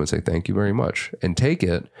the compliment, say thank you very much, and take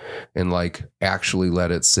it and like actually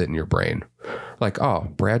let it sit in your brain. Like, oh,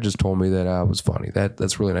 Brad just told me that I was funny.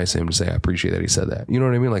 That's really nice of him to say. I appreciate that he said that. You know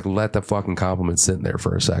what I mean? Like, let the fucking compliment sit in there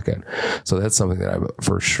for a second. So that's something that I've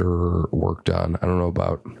for sure worked on. I don't know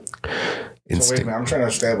about instinct. So wait a minute, I'm trying to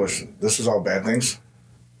establish this is all bad things.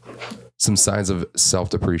 Some signs of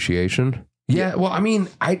self-depreciation. Yeah, well, I mean,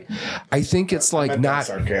 I think it's like not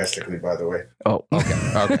sarcastically, by the way. Oh,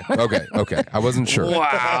 okay. I wasn't sure.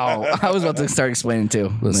 Wow, I was about to start explaining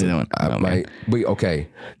too. Listen, okay.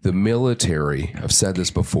 The military, I've said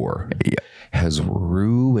this before, has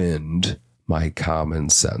ruined my common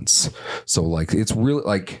sense. So like, it's really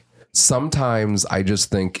like, sometimes I just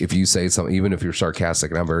think if you say something, even if you're sarcastic,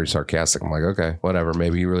 and I'm very sarcastic, I'm like, okay, whatever.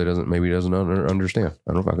 Maybe he doesn't understand.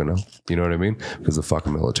 I don't fucking know. You know what I mean? Because the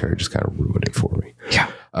fucking military just kind of ruined it for me. Yeah.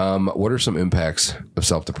 What are some impacts of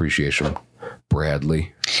self-depreciation?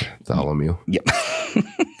 Bradley, Tholomew. Yep.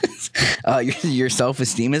 Your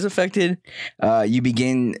self-esteem is affected. You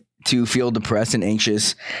begin to feel depressed and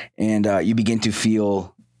anxious, and you begin to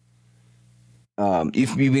feel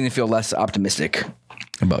less optimistic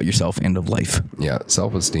about yourself and of life. Yeah,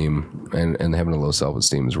 self-esteem and having a low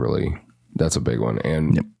self-esteem is really, that's a big one.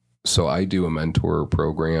 And so I do a mentor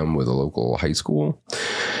program with a local high school,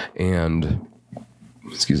 and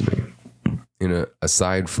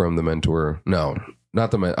aside from the mentor,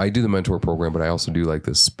 I do the mentor program, but I also do like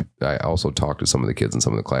this. I also talk to some of the kids in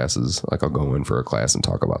some of the classes. Like I'll go in for a class and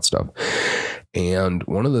talk about stuff. And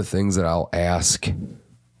one of the things that I'll ask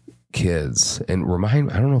kids and I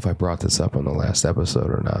don't know if I brought this up on the last episode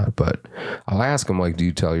or not, but I'll ask them like, do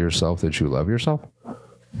you tell yourself that you love yourself?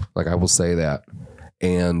 Like I will say that,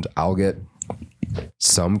 and I'll get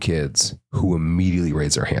some kids who immediately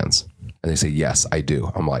raise their hands and they say, yes, I do.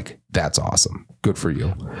 I'm like, that's awesome. Good for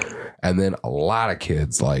you. And then a lot of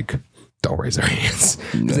kids like don't raise their hands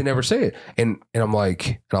because they never say it. And I'm like,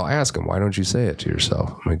 and I'll ask them, why don't you say it to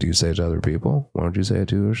yourself? I'm like, do you say it to other people? Why don't you say it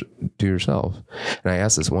to yourself? And I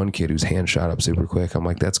asked this one kid whose hand shot up super quick. I'm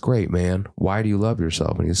like, that's great, man. Why do you love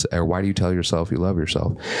yourself? Or why do you tell yourself you love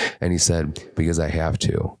yourself? And he said, because I have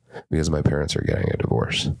to, because my parents are getting a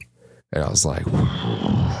divorce. And I was like,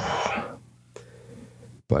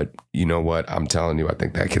 but you know what? I'm telling you, I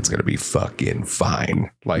think that kid's going to be fucking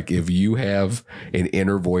fine. Like if you have an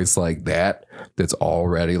inner voice like that, that's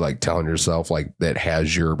already like telling yourself like that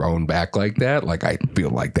has your own back like that. Like I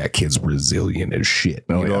feel like that kid's resilient as shit.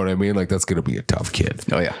 You know what I mean? Like that's going to be a tough kid.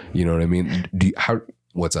 Oh yeah. You know what I mean?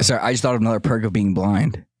 What's that? Sorry, I just thought of another perk of being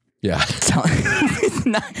blind. Yeah.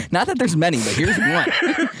 Not that there's many, but here's one.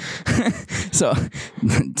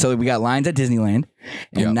 So we got lines at Disneyland,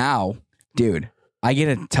 and now, dude, I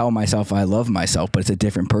get to tell myself I love myself, but it's a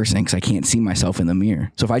different person because I can't see myself in the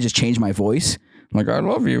mirror. So if I just change my voice, I'm like, I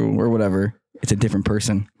love you or whatever, it's a different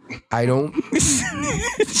person. I don't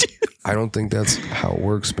think that's how it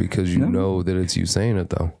works because you know that it's you saying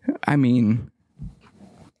it though. I mean,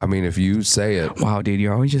 if you say it. Wow, dude,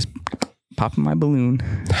 you're always just popping my balloon.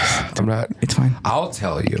 I'm not. It's fine. I'll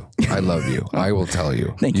tell you. I love you. I will tell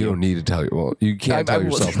you. Thank you. You don't need to tell you. Well, you can't tell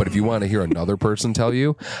yourself, but if you want to hear another person tell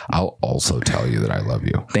you, I'll also tell you that I love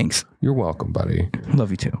you. Thanks. You're welcome, buddy. Love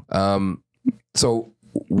you too. So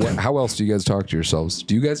how else do you guys talk to yourselves?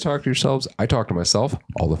 Do you guys talk to yourselves? I talk to myself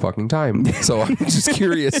all the fucking time. So I'm just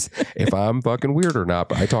curious if I'm fucking weird or not,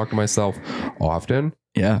 but I talk to myself often.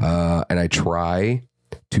 Yeah. And I try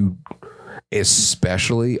to,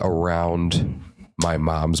 especially around my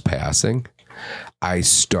mom's passing, I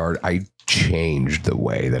changed the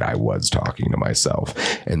way that I was talking to myself.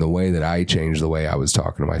 And the way that I changed the way I was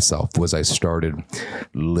talking to myself was I started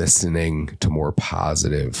listening to more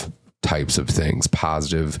positive types of things,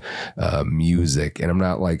 positive music. And I'm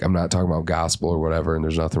not talking about gospel or whatever, and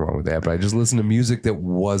there's nothing wrong with that, but I just listened to music that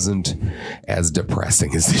wasn't as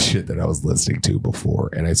depressing as the shit that I was listening to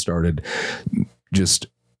before. And I started just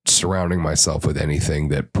surrounding myself with anything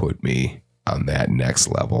that put me on that next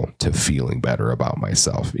level to feeling better about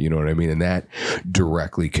myself. You know what I mean? And that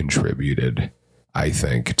directly contributed, I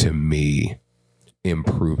think, to me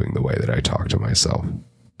improving the way that I talk to myself.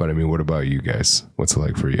 But I mean, what about you guys? What's it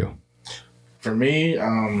like for you? For me,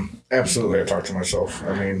 absolutely, I talk to myself.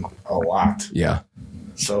 I mean, a lot. Yeah.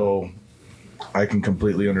 So I can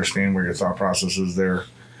completely understand where your thought process is there.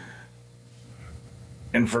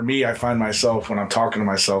 And for me, I find myself when I'm talking to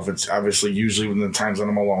myself, it's obviously usually when the times when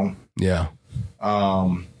I'm alone. Yeah.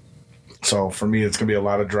 So for me, it's going to be a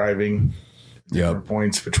lot of driving. Different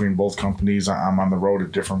points between both companies. I'm on the road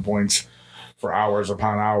at different points for hours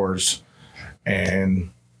upon hours,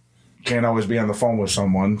 and can't always be on the phone with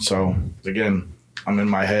someone. So again, I'm in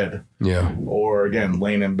my head. Yeah. Or again,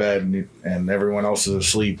 laying in bed and everyone else is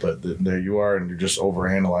asleep, but there you are, and you're just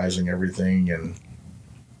overanalyzing everything. And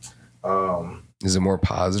is it more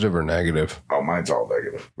positive or negative? oh, mine's all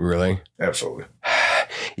negative. Really? Absolutely.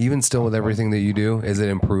 Even still with everything that you do, is it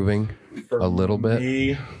improving a little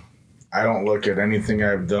bit? I don't look at anything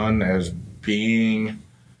I've done as being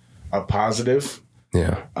a positive.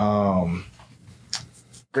 Yeah.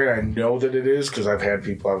 Great, I know that it is because I've had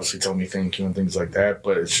people obviously tell me thank you and things like that,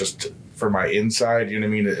 but it's just for my inside, you know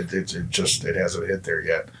what I mean? It hasn't hit there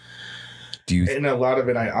yet. And a lot of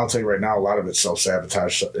it, I'll tell you right now, a lot of it's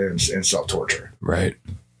self-sabotage and self-torture. Right.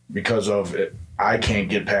 Because of it, I can't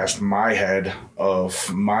get past my head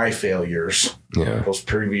of my failures, those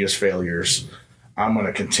previous failures. I'm going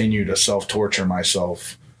to continue to self-torture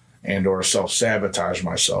myself and or self-sabotage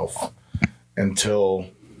myself until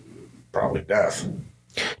probably death.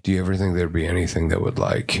 Do you ever think there'd be anything that would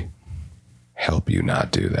like help you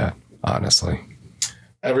not do that, honestly?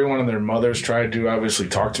 Everyone and their mothers tried to obviously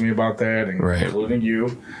talk to me about that, including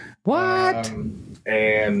you. What?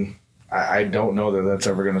 And I don't know that that's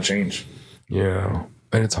ever going to change. Yeah.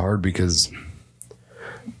 And it's hard because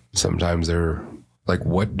sometimes they're like,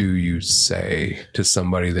 what do you say to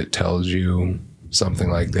somebody that tells you something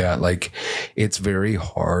like that? Like, it's very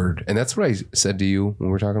hard. And that's what I said to you when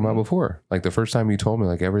we were talking about before. Like the first time you told me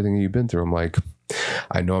like everything that you've been through, I'm like,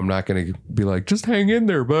 I know I'm not going to be like, just hang in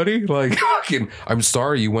there, buddy. Like, I'm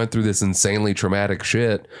sorry you went through this insanely traumatic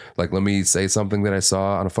shit. Like, let me say something that I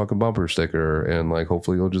saw on a fucking bumper sticker and like,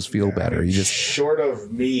 hopefully you'll just feel better. I mean, you just short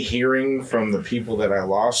of me hearing from the people that I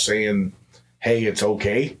lost saying, hey, it's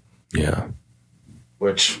okay. Yeah.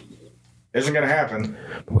 Which isn't going to happen.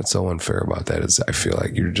 What's so unfair about that is I feel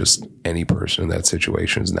like you're just, any person in that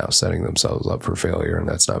situation is now setting themselves up for failure, and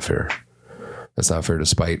that's not fair. That's not fair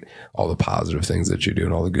despite all the positive things that you do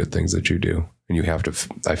and all the good things that you do. And you have to,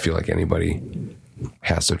 I feel like anybody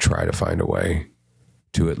has to try to find a way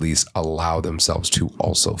to at least allow themselves to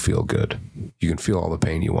also feel good. You can feel all the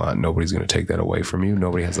pain you want. Nobody's going to take that away from you.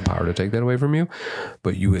 Nobody has the power to take that away from you,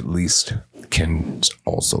 but you at least can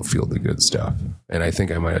also feel the good stuff. And I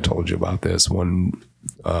think I might have told you about this. One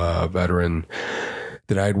veteran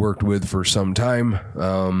that I'd worked with for some time,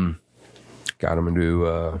 got him into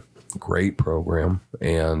a great program.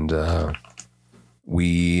 And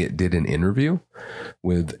we did an interview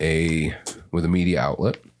with a media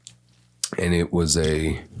outlet. And it was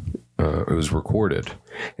recorded,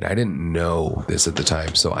 and I didn't know this at the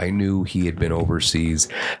time. So I knew he had been overseas.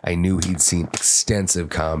 I knew he'd seen extensive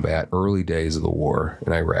combat, early days of the war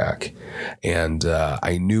in Iraq. And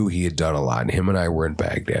I knew he had done a lot, and him and I were in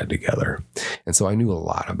Baghdad together. And so I knew a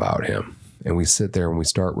lot about him. And we sit there and we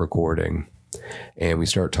start recording, and we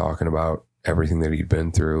start talking about everything that he'd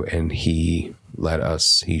been through. And he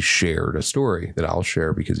shared a story that I'll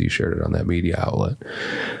share because he shared it on that media outlet.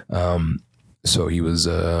 So he was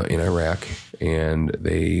in Iraq, and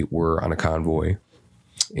they were on a convoy,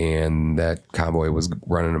 and that convoy was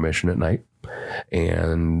running a mission at night,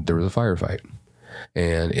 and there was a firefight.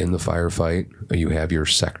 And in the firefight, you have your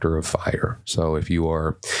sector of fire. So if you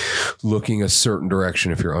are looking a certain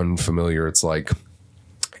direction, if you're unfamiliar, it's like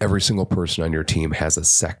every single person on your team has a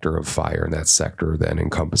sector of fire, and that sector then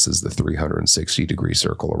encompasses the 360-degree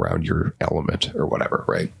circle around your element or whatever,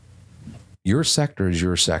 right? Your sector is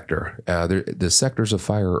your sector. The sectors of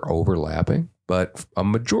fire are overlapping, but a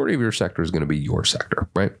majority of your sector is going to be your sector,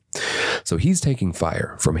 right? So he's taking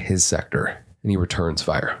fire from his sector, and he returns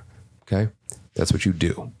fire, okay? That's what you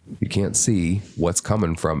do. You can't see what's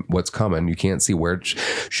coming. You can't see where it's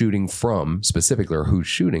shooting from specifically or who's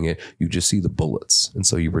shooting it. You just see the bullets. And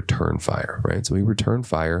so you return fire, right? So he returned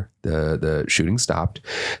fire. The shooting stopped.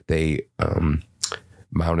 They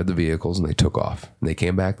mounted the vehicles and they took off. And they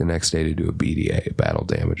came back the next day to do a BDA, a battle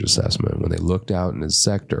damage assessment. When they looked out in his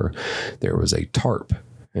sector, there was a tarp.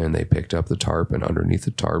 And they picked up the tarp, and underneath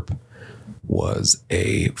the tarp was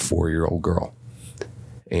a 4-year-old girl.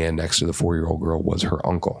 And next to the 4-year-old girl was her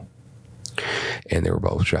uncle. And they were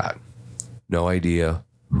both shot. No idea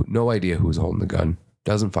who was holding the gun.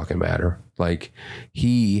 Doesn't fucking matter. Like,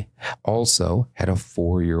 he also had a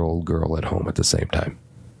 4-year-old girl at home at the same time.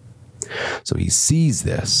 So he sees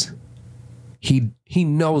this. He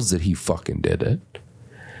knows that he fucking did it.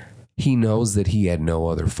 He knows that he had no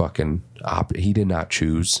other fucking he did not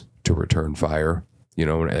choose to return fire. You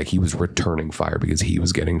know, like, he was returning fire because he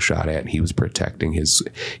was getting shot at, and he was protecting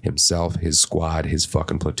himself, his squad, his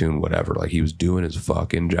fucking platoon, whatever. Like, he was doing his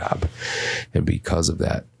fucking job. And because of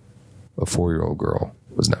that, a 4-year-old girl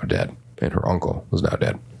was now dead, and her uncle was now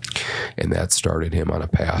dead. And that started him on a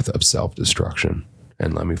path of self-destruction.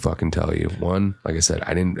 And let me fucking tell you, one, like I said,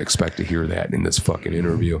 I didn't expect to hear that in this fucking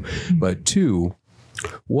interview. But two,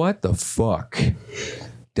 what the fuck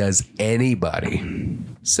does anybody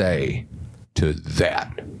say to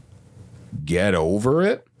that? Get over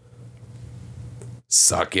it?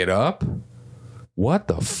 Suck it up? What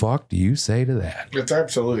the fuck do you say to that? That's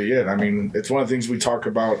absolutely it. I mean, it's one of the things we talk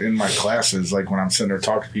about in my classes, like when I'm sitting there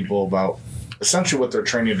talking to people about essentially what they're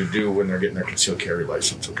training to do when they're getting their concealed carry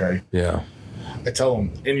license, okay? Yeah. I tell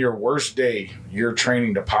them, in your worst day, you're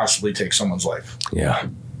training to possibly take someone's life. Yeah.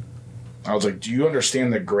 I was like, do you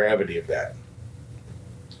understand the gravity of that?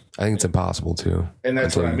 I think it's impossible to. And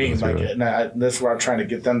that's what I mean. Like, that's what I'm trying to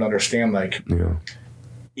get them to understand. Like,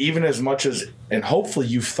 even as much as, and hopefully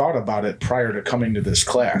you've thought about it prior to coming to this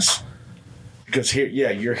class, because here,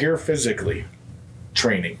 you're here physically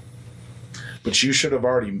training, but you should have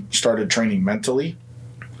already started training mentally,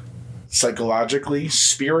 psychologically,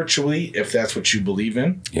 spiritually, if that's what you believe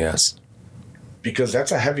in. Yes. Because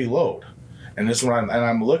that's a heavy load. And this one,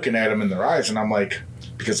 I'm looking at them in their eyes, and I'm like,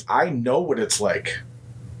 because I know what it's like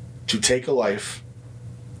to take a life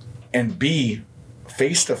and be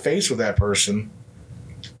face to face with that person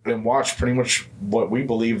and watch pretty much what we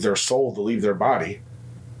believe their soul to leave their body.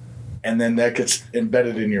 And then that gets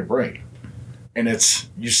embedded in your brain. And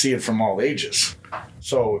you see it from all ages.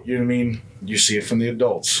 So, you know what I mean? You see it from the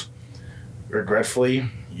adults. Regretfully,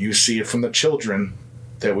 you see it from the children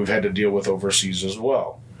that we've had to deal with overseas as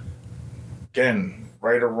well. Again,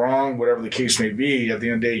 right or wrong, whatever the case may be, at the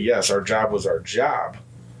end of the day, yes, our job was our job.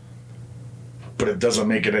 But it doesn't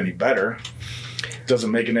make it any better. It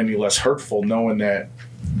doesn't make it any less hurtful knowing that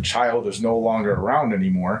child is no longer around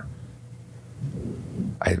anymore.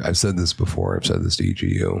 I've said this before. I've said this to each of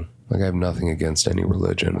you. Like, I have nothing against any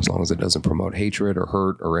religion as long as it doesn't promote hatred or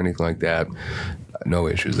hurt or anything like that. No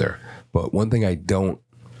issues there. But one thing I don't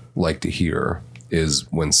like to hear is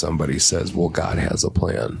when somebody says, well, God has a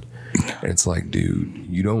plan. And it's like, dude,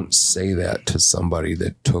 you don't say that to somebody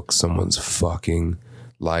that took someone's fucking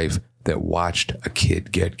life, that watched a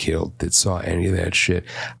kid get killed, that saw any of that shit.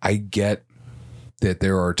 I get that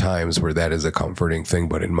there are times where that is a comforting thing,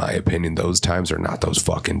 but in my opinion, those times are not those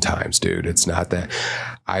fucking times, dude. It's not that.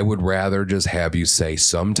 I would rather just have you say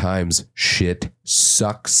sometimes shit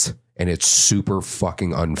sucks and it's super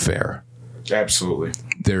fucking unfair. Absolutely.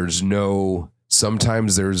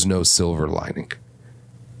 Sometimes there's no silver lining.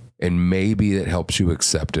 And maybe it helps you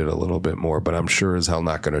accept it a little bit more, but I'm sure as hell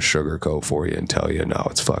not going to sugarcoat for you and tell you, no,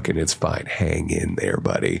 it's fine. Hang in there,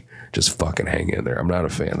 buddy. Just fucking hang in there. I'm not a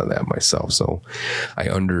fan of that myself. So I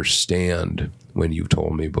understand when you've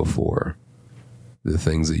told me before the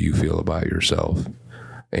things that you feel about yourself.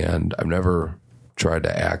 And I've never tried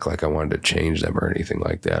to act like I wanted to change them or anything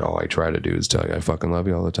like that. All I try to do is tell you I fucking love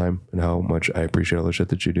you all the time and how much I appreciate all the shit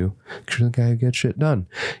that you do. Because you're the guy who gets shit done.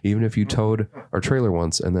 Even if you towed our trailer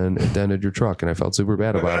once and then it dented your truck and I felt super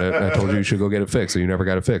bad about it and I told you should go get it fixed, so you never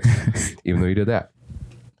got it fixed, even though you did that.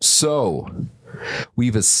 So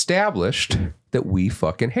we've established that we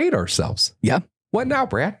fucking hate ourselves. Yeah. What now,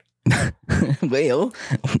 Brad? Well,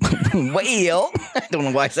 I don't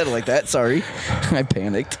know why I said it like that. Sorry. I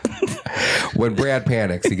panicked. When Brad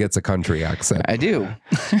panics, he gets a country accent. I do.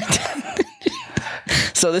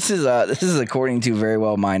 So this is according to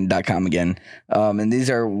verywellmind.com again. And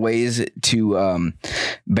these are ways to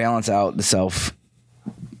balance out the self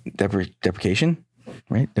deprecation.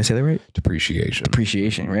 Right? Did I say that right?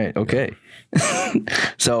 Depreciation. Right. Okay.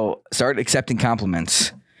 So start accepting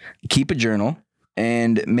compliments. Keep a journal.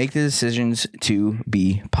 And make the decisions to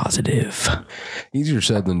be positive. Easier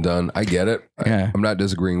said than done. I get it. Yeah. I'm not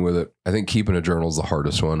disagreeing with it. I think keeping a journal is the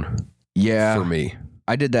hardest one. Yeah. For me.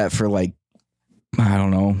 I did that for like, I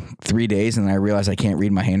don't know, 3 days. And I realized I can't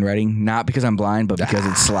read my handwriting. Not because I'm blind, but because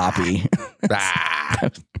it's sloppy.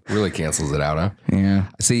 Really cancels it out, huh? Yeah.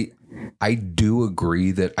 See, I do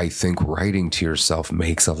agree that I think writing to yourself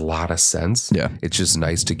makes a lot of sense. Yeah. It's just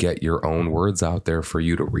nice to get your own words out there for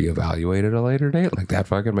you to reevaluate at a later date. Like, that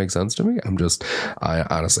fucking makes sense to me.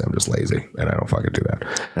 Honestly, I'm just lazy and I don't fucking do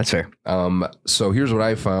that. That's fair. So here's what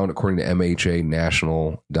I found according to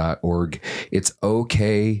MHAnational.org. It's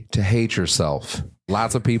okay to hate yourself.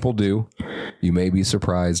 Lots of people do. You may be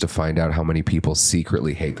surprised to find out how many people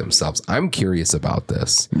secretly hate themselves. I'm curious about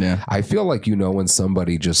this. Yeah. I feel like, when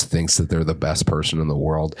somebody just thinks that they're the best person in the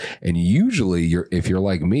world, and usually if you're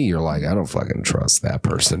like me, you're like, I don't fucking trust that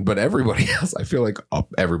person. But everybody else, I feel like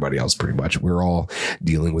everybody else pretty much, we're all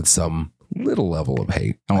dealing with some little level of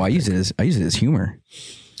hate. Oh, I use it as humor.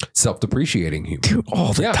 Self-depreciating humor. Dude,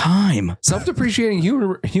 all the time. Self-depreciating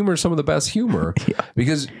humor is some of the best humor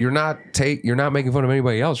because you're not making fun of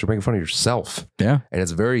anybody else. You're making fun of yourself. Yeah. And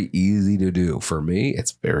it's very easy to do. For me,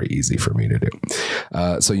 it's very easy for me to do.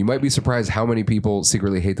 So you might be surprised how many people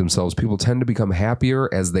secretly hate themselves. People tend to become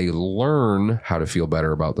happier as they learn how to feel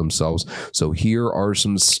better about themselves. So here are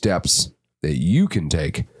some steps that you can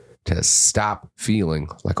take to stop feeling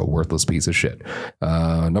like a worthless piece of shit.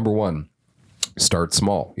 Number 1. Start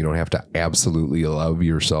small. You don't have to absolutely love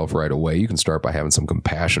yourself right away. You can start by having some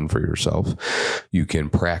compassion for yourself. You can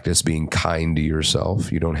practice being kind to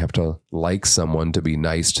yourself. You don't have to like someone to be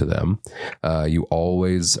nice to them. You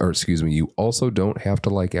also don't have to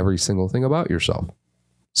like every single thing about yourself.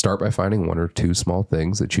 Start by finding 1 or 2 small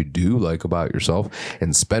things that you do like about yourself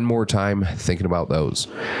and spend more time thinking about those.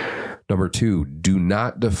 Number 2, do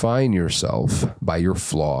not define yourself by your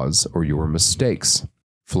flaws or your mistakes.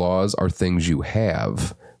 Flaws are things you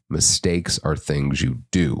have. Mistakes are things you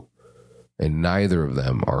do. And neither of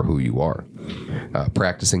them are who you are.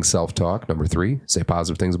 Practicing self-talk. Number 3, say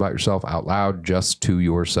positive things about yourself out loud, just to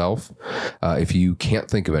yourself. If you can't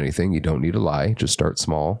think of anything, you don't need to lie. Just start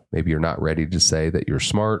small. Maybe you're not ready to say that you're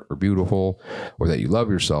smart or beautiful or that you love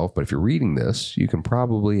yourself. But if you're reading this, you can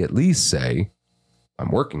probably at least say,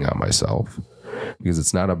 I'm working on myself. Because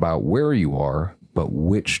it's not about where you are, but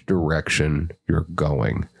which direction you're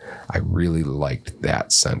going. I really liked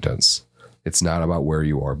that sentence. It's not about where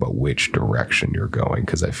you are, but which direction you're going.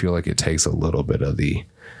 Because I feel like it takes a little bit of the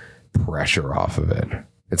pressure off of it.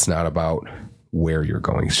 It's not about where you're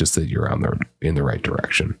going. It's just that you're in the right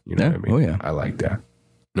direction. You know what I mean? Oh, yeah. I like that.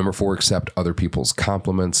 Number 4, accept other people's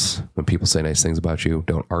compliments. When people say nice things about you,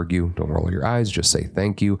 don't argue. Don't roll your eyes. Just say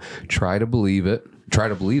thank you. Try to believe it. Try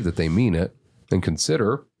to believe that they mean it. And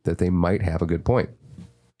consider that they might have a good point.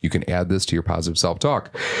 You can add this to your positive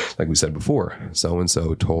self-talk. Like we said before,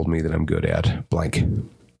 so-and-so told me that I'm good at blank.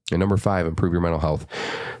 And number 5, improve your mental health.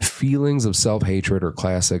 Feelings of self-hatred are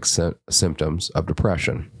classic symptoms of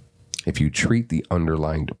depression. If you treat the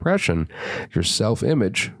underlying depression, your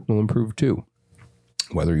self-image will improve too.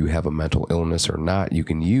 Whether you have a mental illness or not, you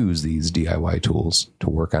can use these DIY tools to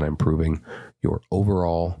work on improving your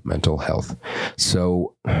overall mental health.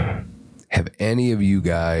 So, do any of you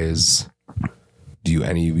guys do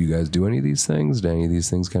any of these things? Do any of these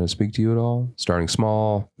things kind of speak to you at all? Starting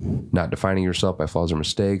small, not defining yourself by flaws or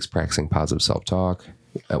mistakes, practicing positive self-talk.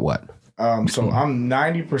 At what? So I'm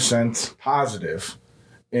 90% positive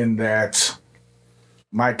in that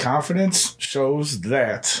my confidence shows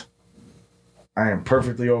that I am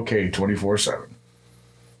perfectly okay 24/7.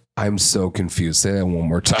 I'm so confused. Say that one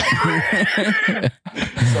more time.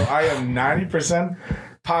 So I am 90%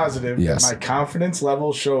 positive that my confidence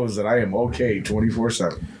level shows that I am okay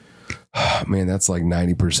 24/7. Man, that's like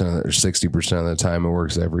 90% or 60% of the time. It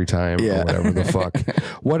works every time or whatever the fuck.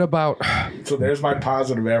 What about... So there's my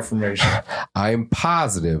positive affirmation. I'm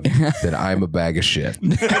positive that I'm a bag of shit.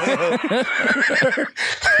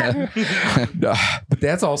 But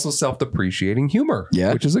that's also self-depreciating humor,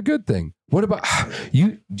 which is a good thing. What about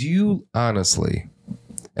you? Do you honestly,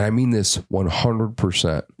 and I mean this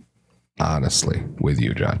 100% honestly with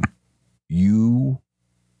you, John, you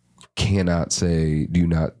do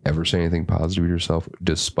not ever say anything positive to yourself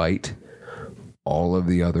despite all of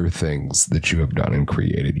the other things that you have done and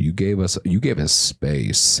created. You gave us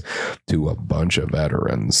space to a bunch of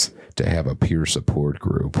veterans to have a peer support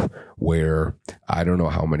group where I don't know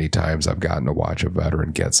how many times I've gotten to watch a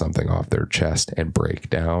veteran get something off their chest and break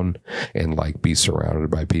down and like be surrounded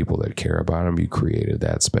by people that care about them. You created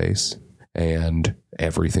that space, and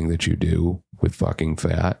everything that you do with fucking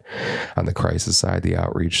fat on the crisis side, the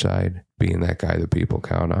outreach side, being that guy that people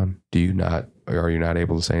count on. Are you not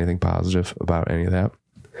able to say anything positive about any of that?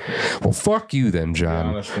 Well, fuck you then, John. Be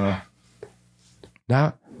honest, no.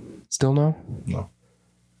 Not? Still no? No.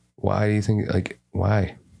 Why do you think,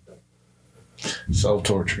 why?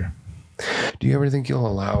 Self-torture. Do you ever think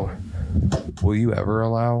will you ever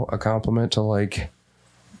allow a compliment to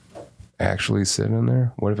actually sit in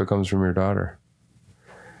there? What if it comes from your daughter?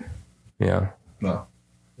 Yeah. No.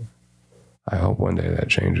 I hope one day that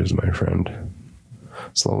changes, my friend.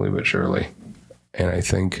 Slowly but surely. And I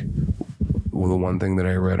think the one thing that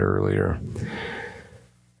I read earlier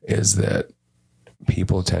is that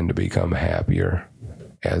people tend to become happier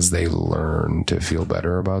as they learn to feel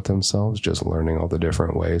better about themselves, just learning all the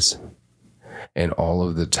different ways. And all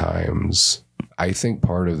of the times, I think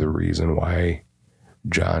part of the reason why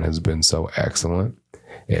John has been so excellent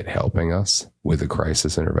at helping us with the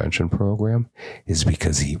crisis intervention program is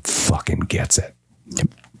because he fucking gets it.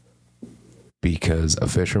 because a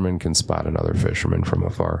fisherman can spot another fisherman from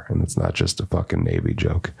afar, and it's not just a fucking Navy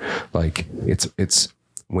joke. Like it's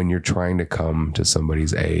when you're trying to come to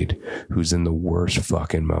somebody's aid who's in the worst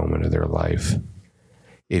fucking moment of their life.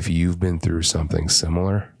 If you've been through something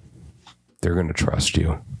similar, they're going to trust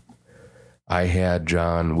you. I had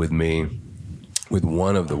John with me with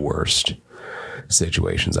one of the worst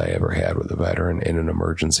situations I ever had with a veteran in an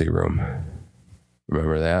emergency room.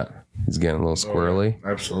 Remember that? He's getting a little squirrely. Oh,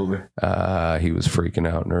 yeah. Absolutely. He was freaking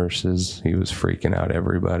out nurses. He was freaking out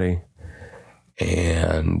everybody.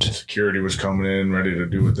 And security was coming in, ready to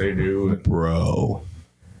do what they do. Bro.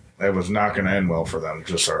 That was not going to end well for them,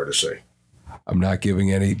 just sorry to say. I'm not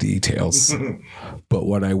giving any details. But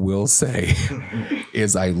what I will say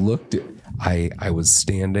is I was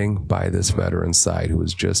standing by this veteran's side who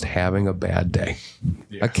was just having a bad day.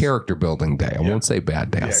 Yes. A character building day. I won't say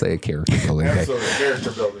bad day. I'll say a character building day.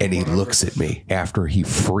 Character building. And he looks at me after he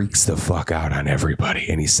freaks the fuck out on everybody.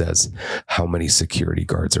 And he says, how many security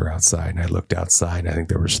guards are outside? And I looked outside. And I think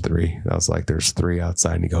there was 3. I was like, there's 3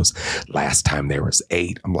 outside. And he goes, last time there was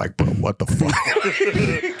 8. I'm like, bro, what the fuck?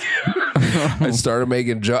 I started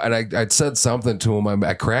making joke, and I said something to him.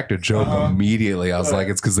 I cracked a joke immediately. I was like,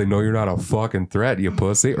 it's because they know you're not a fucking threat, you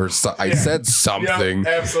pussy. Or I said something,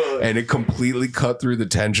 absolutely, and it completely cut through the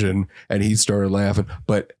tension, and he started laughing.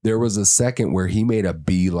 But there was a second where he made a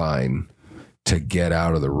beeline to get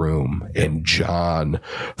out of the room, and John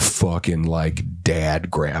fucking like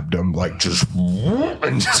dad grabbed him, like just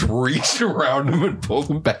reached around him and pulled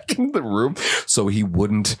him back into the room so he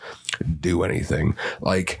wouldn't do anything.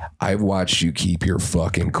 Like, I've watched you keep your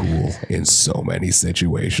fucking cool in so many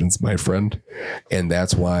situations, my friend, and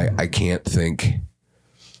that's why I can't think.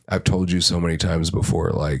 I've told you so many times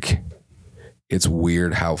before, like, it's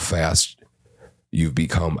weird how fast you've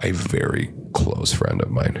become a very close friend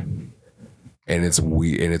of mine. And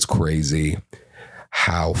it's crazy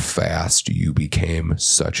how fast you became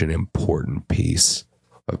such an important piece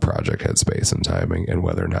of Project Headspace and Timing. And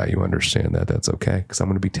whether or not you understand that, that's okay, because I'm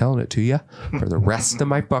going to be telling it to you for the rest of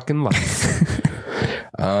my fucking life.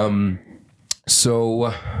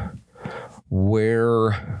 So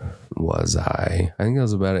where was I? I think that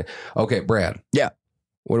was about it. Okay, Brad. Yeah.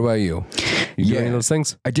 What about you? You do any of those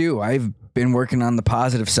things? I do. I've been working on the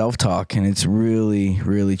positive self-talk, and it's really,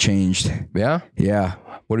 really changed. Yeah? Yeah.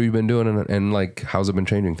 What have you been doing, and like, how's it been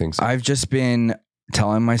changing things? I've just been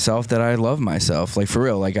telling myself that I love myself. Like, for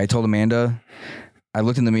real. Like, I told Amanda, I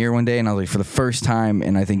looked in the mirror one day, and I was like, for the first time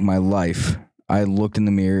in, I think, my life, I looked in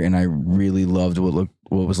the mirror, and I really loved what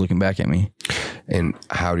was looking back at me. And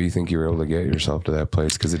how do you think you were able to get yourself to that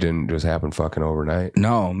place? Because it didn't just happen fucking overnight.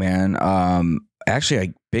 No, man. Actually,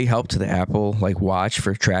 a big help to the Apple Watch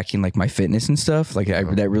for tracking like my fitness and stuff. Like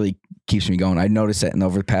that really keeps me going. I noticed that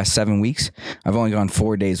over the past 7 weeks, I've only gone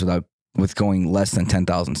 4 days with going less than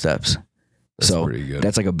 10,000 steps. That's pretty good.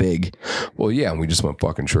 That's like a big. Well, yeah, and we just went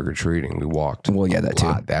fucking trick or treating. We walked. Well, yeah, that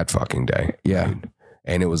too. That fucking day. Yeah, right?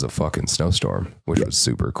 And it was a fucking snowstorm, which was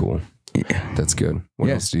super cool. Yeah, that's good. What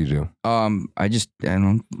else do you do? I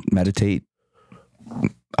don't meditate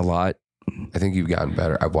a lot. I think you've gotten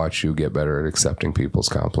better. I've watched you get better at accepting people's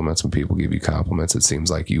compliments. When people give you compliments, it seems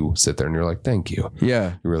like you sit there and you're like, thank you.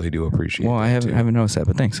 Yeah. You really do appreciate it. Well, I haven't noticed that,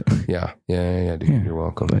 but thanks. Yeah, dude. Yeah. You're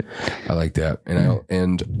welcome. But I like that.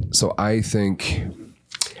 And so I think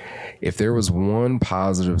if there was one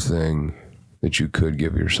positive thing that you could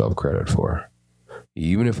give yourself credit for,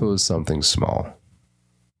 even if it was something small,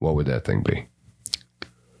 what would that thing be?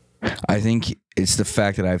 I think it's the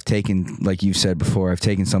fact that I've taken, like you said before, I've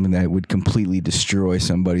taken something that would completely destroy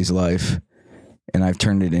somebody's life, and I've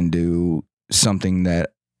turned it into something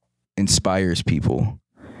that inspires people,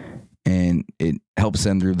 and it helps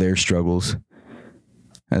them through their struggles.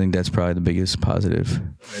 I think that's probably the biggest positive.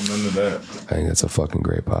 Amen to that. I think that's a fucking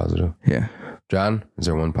great positive. Yeah. John, is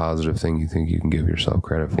there one positive thing you think you can give yourself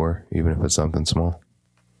credit for, even if it's something small?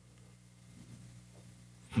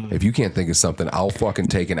 If you can't think of something, I'll fucking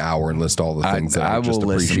take an hour and list all the things that I just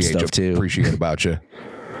appreciate about you.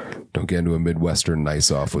 Don't get into a Midwestern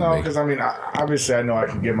nice off with me. No, because obviously I know I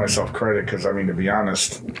can give myself credit because to be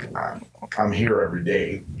honest, I'm here every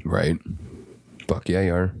day. Right. Fuck yeah,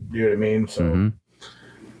 you are. You know what I mean? So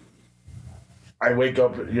I wake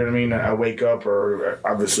up. You know what I mean? I wake up, or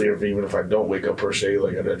obviously, even if I don't wake up per se,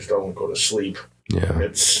 like I just don't go to sleep. Yeah.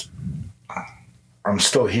 I'm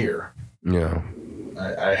still here. Yeah.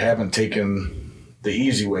 I haven't taken the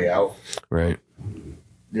easy way out. Right. You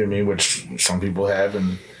know what I mean? Which some people have,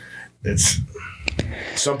 and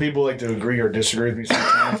some people like to agree or disagree with me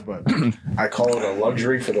sometimes, but I call it a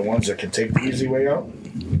luxury for the ones that can take the easy way out.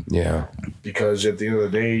 Yeah. Because at the end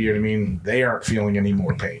of the day, you know what I mean? They aren't feeling any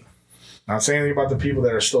more pain. Not saying anything about the people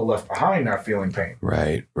that are still left behind not feeling pain.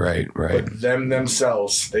 Right. But them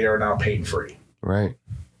themselves, they are now pain free. Right.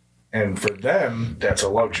 And for them, that's a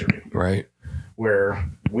luxury. Right. Where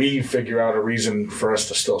we figure out a reason for us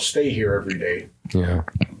to still stay here every day. Yeah.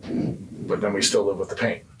 But then we still live with the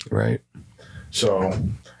pain. Right. So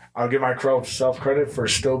I'll give myself credit for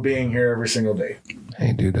still being here every single day.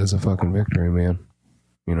 Hey, dude, that's a fucking victory, man.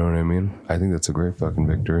 You know what I mean? I think that's a great fucking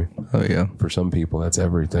victory. Oh yeah. For some people, that's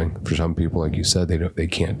everything. For some people, like you said, they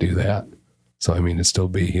can't do that. So I mean, to still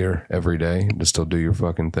be here every day, to still do your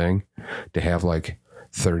fucking thing, to have like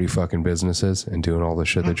 30 fucking businesses and doing all the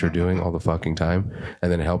shit that you're doing all the fucking time,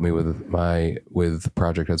 and then help me with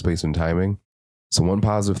Project Headspace and timing. So one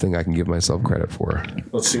positive thing I can give myself credit for.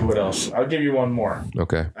 Let's see what else. I'll give you one more.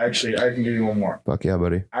 Okay. Actually, I can give you one more. Fuck yeah,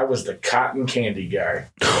 buddy. I was the cotton candy guy.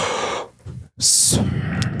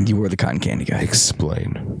 You were the cotton candy guy.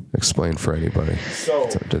 Explain for anybody. So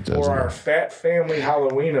for our Fat Family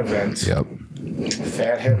Halloween event, Yep.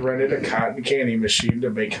 Fat had rented a cotton candy machine to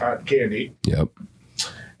make cotton candy. Yep.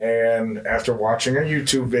 And after watching a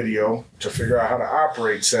YouTube video to figure out how to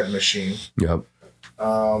operate said machine, Yep.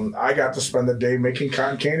 I got to spend the day making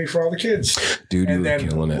cotton candy for all the kids. Dude, and you were then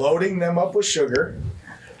killing it. Loading them up with sugar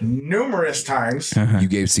numerous times. You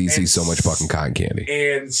gave CC so much fucking cotton candy.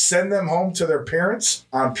 And send them home to their parents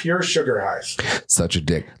on pure sugar highs. Such a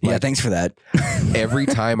dick. Yeah, thanks for that. Every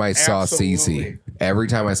time I saw CC,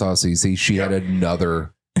 she had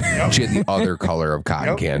another. She had the other color of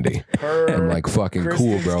cotton candy. I'm like, fucking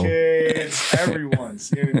cool, bro. Kids,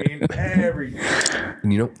 everyone's. You know what I mean?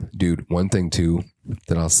 And you know, dude, one thing too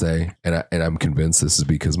that I'll say, and I'm convinced this is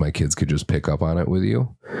because my kids could just pick up on it with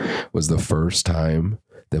you, was the first time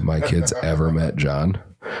that my kids ever met John.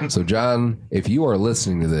 So John, if you are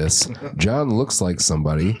listening to this, John looks like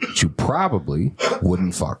somebody that you probably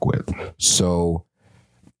wouldn't fuck with. So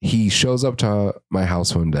he shows up to my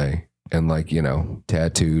house one day. And like, you know,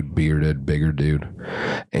 tattooed, bearded, bigger dude.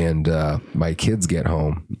 And my kids get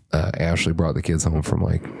home. Ashley brought the kids home from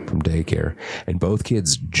daycare. And both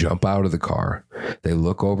kids jump out of the car. They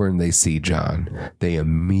look over and they see John. They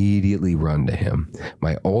immediately run to him.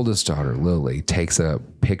 My oldest daughter, Lily, takes a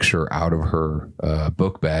picture out of her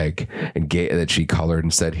book bag and that she colored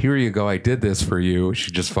and said, "Here you go. I did this for you."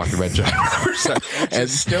 She just fucking met John. And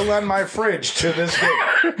still on my fridge to this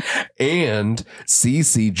day. And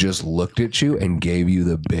Cece just looked at you and gave you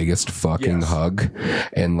the biggest fucking hug.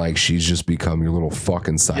 And like, she's just become your little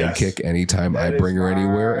fucking sidekick anytime I bring her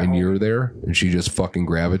anywhere and you're there, and she just fucking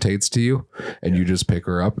gravitates to you and you just pick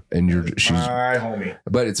her up and she's my homie.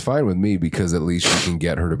 But it's fine with me because at least you can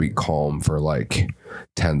get her to be calm for like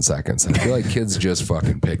 10 seconds. And I feel like kids just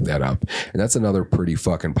fucking pick that up. And that's another pretty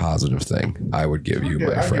fucking positive thing I would give you,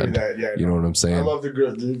 my friend. You know what I'm saying? I love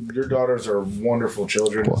your daughters are wonderful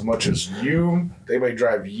children. Cool. As much as they may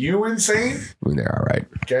drive you insane. I mean, they're all right.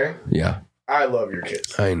 Okay? Yeah. I love your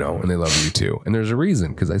kids. I know, and they love you too. And there's a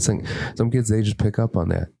reason, because I think some kids, they just pick up on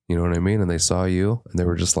that. You know what I mean? And they saw you, and they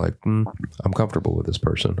were just like, I'm comfortable with this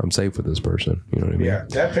person. I'm safe with this person. You know what I mean? Yeah,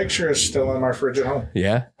 that picture is still on my fridge at home.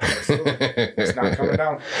 Yeah? It's not coming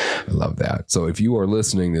down. I love that. So if you are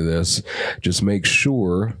listening to this, just make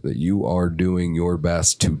sure that you are doing your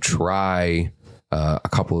best to try a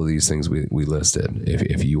couple of these things we listed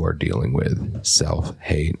if you are dealing with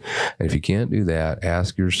self-hate. And if you can't do that,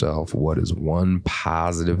 ask yourself, what is one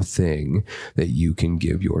positive thing that you can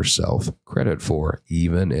give yourself credit for,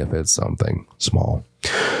 even if it's something small.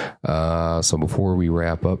 So before we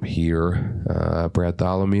wrap up here,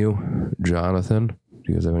 Bartholomew, Jonathan, do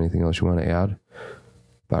you guys have anything else you want to add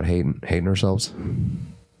about hating ourselves?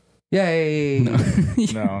 Yay!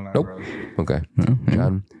 No, not nope. really. Okay.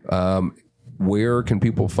 John, where can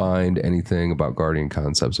people find anything about Guardian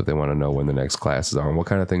Concepts if they want to know when the next classes are, and what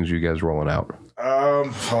kind of things are you guys rolling out?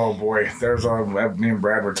 Oh boy, there's me and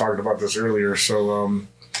Brad were talking about this earlier. So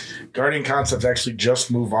Guardian Concepts actually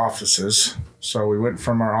just moved offices. So we went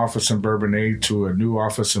from our office in Bourbonnais to a new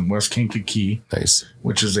office in West Kankakee. Nice.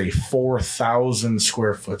 Which is a 4,000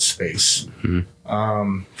 square foot space.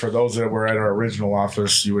 Mm-hmm. For those that were at our original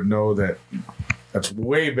office, you would know that that's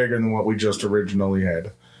way bigger than what we just originally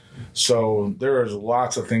had. So there is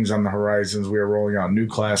lots of things on the horizons. We are rolling out new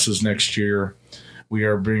classes next year. We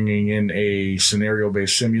are bringing in a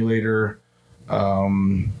scenario-based simulator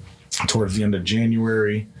towards the end of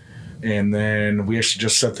January. And then we actually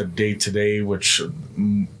just set the date today, which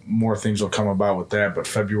more things will come about with that. But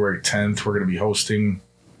February 10th, we're going to be hosting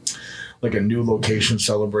like a new location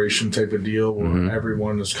celebration type of deal where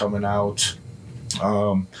everyone is coming out.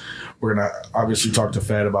 We're going to obviously talk to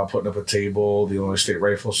F.I.N.E about putting up a table, the Illinois State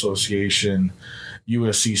Rifle Association,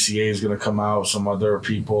 USCCA is going to come out, some other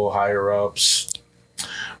people, higher ups.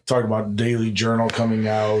 Talking about daily journal coming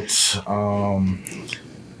out.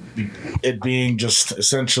 It being just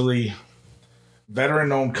essentially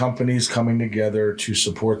veteran-owned companies coming together to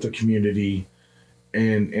support the community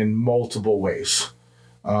in multiple ways.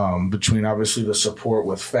 Between obviously the support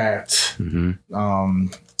with FAT,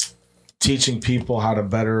 teaching people how to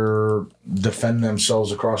better defend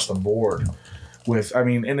themselves across the board.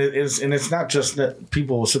 It's not just that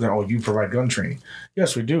people will sit there, oh, you provide gun training.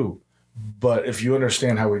 Yes, we do. But if you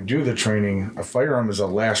understand how we do the training, a firearm is a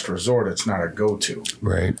last resort. It's not a go-to.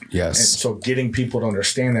 Right. Yes. And so getting people to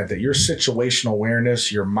understand that your situational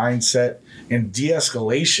awareness, your mindset, and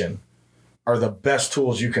de-escalation are the best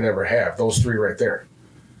tools you could ever have. Those three right there.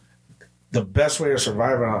 The best way to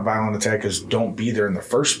survive on a violent attack is don't be there in the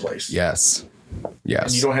first place. Yes. Yes.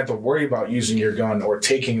 And you don't have to worry about using your gun or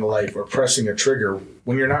taking a life or pressing a trigger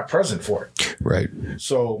when you're not present for it. Right.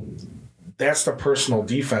 So that's the personal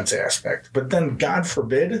defense aspect. But then, God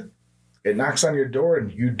forbid, it knocks on your door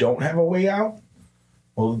and you don't have a way out.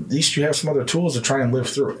 Well, at least you have some other tools to try and live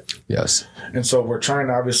through it. Yes. And so we're trying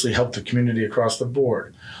to obviously help the community across the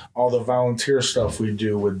board. All the volunteer stuff we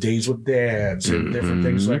do with Days with Dads and different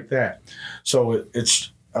things like that. So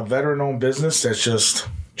it's a veteran-owned business that's just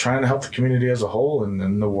trying to help the community as a whole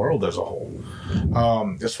and the world as a whole.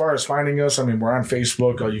 As far as finding us, we're on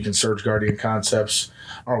Facebook. You can search Guardian Concepts.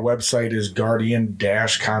 Our website is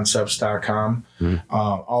guardian-concepts.com.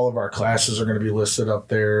 All of our classes are going to be listed up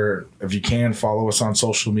there. If you can, follow us on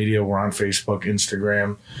social media. We're on Facebook,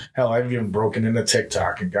 Instagram. Hell, I've even broken into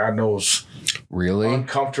TikTok, and God knows. Really?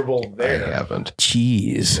 Uncomfortable there. I haven't.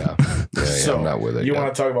 Jeez. Yeah. So, I'm not with it. You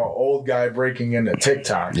want to talk about old guy breaking into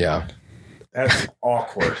TikTok? Yeah. That's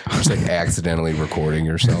awkward. Just like accidentally recording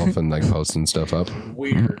yourself and like posting stuff up.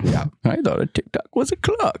 Weird. Yeah. I thought a TikTok was a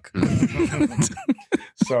clock.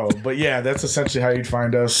 But yeah, that's essentially how you'd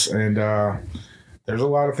find us. And there's a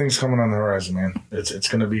lot of things coming on the horizon, man. It's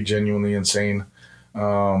going to be genuinely insane.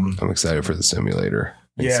 I'm excited for the simulator.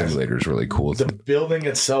 The simulator is really cool. The building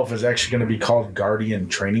itself is actually going to be called Guardian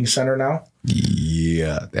Training Center now.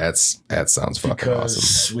 Yeah, that sounds fucking awesome.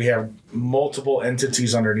 Because we have multiple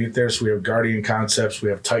entities underneath there. So we have Guardian Concepts, we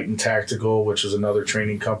have Titan Tactical, which is another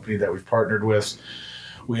training company that we've partnered with.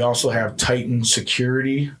 We also have Titan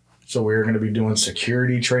Security. So we're going to be doing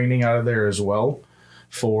security training out of there as well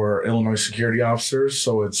for Illinois security officers.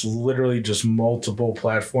 So it's literally just multiple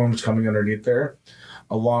platforms coming underneath there.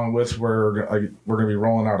 Along with we're going to be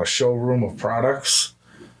rolling out a showroom of products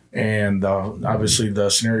and obviously the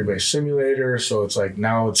scenario-based simulator. So it's like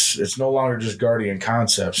now it's no longer just Guardian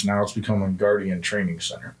Concepts. Now it's becoming Guardian Training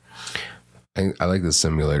Center. I like the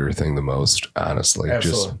simulator thing the most, honestly.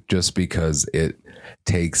 Absolutely. Just because it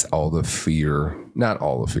takes all the fear, not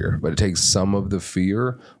all the fear, but it takes some of the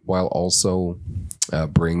fear while also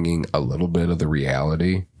bringing a little bit of the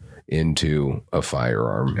reality into a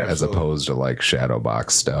firearm. Absolutely. As opposed to like shadow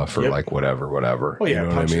box stuff or like whatever. Oh yeah, you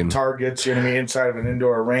know punching targets, inside of an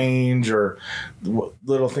indoor range or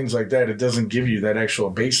little things like that. It doesn't give you that actual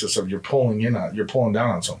basis of you're pulling down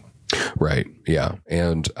on someone. Right. Yeah.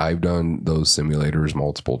 And I've done those simulators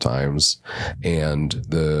multiple times. And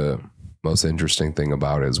the most interesting thing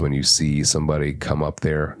about it is when you see somebody come up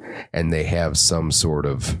there and they have some sort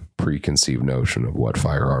of preconceived notion of what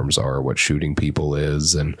firearms are, what shooting people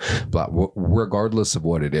is, and blah, regardless of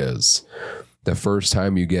what it is. The first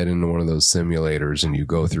time you get into one of those simulators and you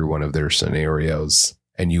go through one of their scenarios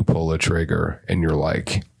and you pull a trigger and you're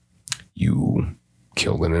like, you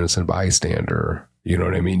killed an innocent bystander. You know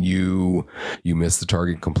what I mean? You missed the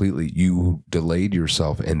target completely. You delayed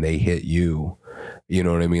yourself and they hit you. You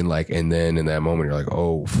know what I mean? Like, and then in that moment, you're like,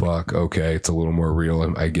 oh, fuck. Okay. It's a little more real.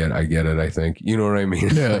 And I get it. I think, you know what I mean?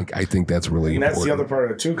 Yeah. Like, I think that's really important. That's the other part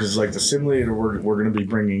of it too. Cause like the simulator we're going to be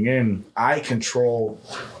bringing in, I control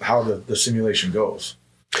how the simulation goes.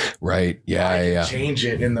 Right. Yeah. I can change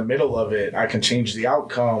it in the middle of it. I can change the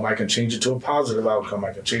outcome. I can change it to a positive outcome.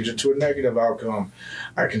 I can change it to a negative outcome.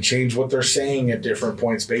 I can change what they're saying at different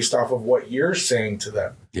points based off of what you're saying to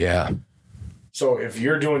them. Yeah. So if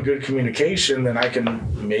you're doing good communication, then I can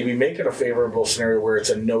maybe make it a favorable scenario where it's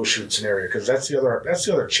a no-shoot scenario. Because that's the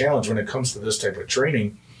other challenge when it comes to this type of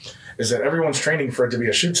training, is that everyone's training for it to be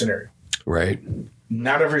a shoot scenario. Right.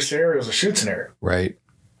 Not every scenario is a shoot scenario. Right.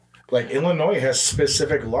 Like Illinois has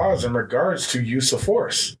specific laws in regards to use of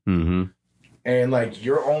force. Mm-hmm. And like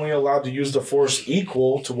you're only allowed to use the force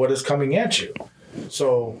equal to what is coming at you.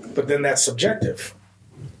 So, but then that's subjective.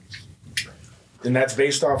 And that's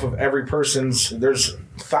based off of every person's, there's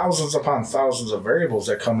thousands upon thousands of variables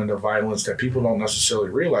that come into violence that people don't necessarily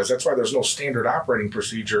realize. That's why there's no standard operating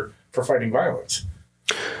procedure for fighting violence.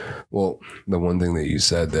 Well, the one thing that you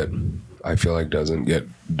said that I feel like doesn't get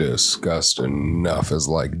discussed enough is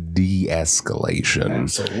like de-escalation.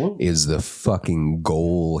 Absolutely. Is the fucking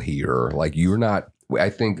goal here. Like you're not, I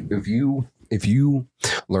think if you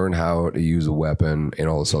learn how to use a weapon and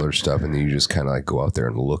all this other stuff, and then you just kind of like go out there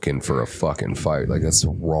and looking for a fucking fight, like that's the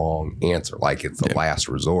wrong answer. Like it's the last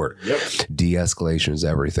resort. Yep. De-escalation is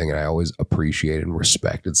everything. And I always appreciated and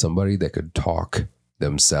respected somebody that could talk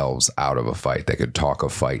themselves out of a fight, that could talk a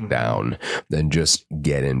fight down, then just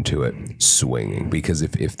get into it swinging. Because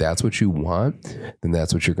if that's what you want, then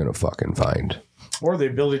that's what you're going to fucking find. Or the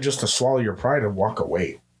ability just to swallow your pride and walk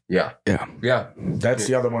away. Yeah. That's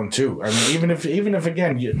the other one too. I mean, even if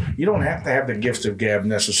again, you don't have to have the gift of gab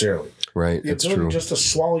necessarily. Right. The It's ability true. just to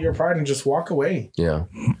swallow your pride and just walk away. Yeah.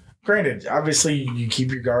 Granted, obviously you keep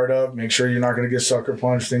your guard up, make sure you're not going to get sucker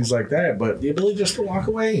punched, things like that. But the ability just to walk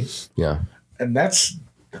away. Yeah. And that's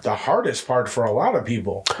the hardest part for a lot of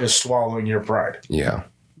people is swallowing your pride. Yeah.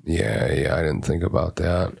 I didn't think about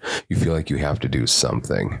that. You feel like you have to do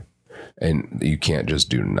something, and you can't just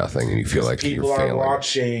do nothing, and you feel like people you're are failing.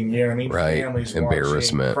 watching, you know what I mean? Right. Families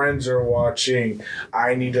Embarrassment. watching, friends are watching.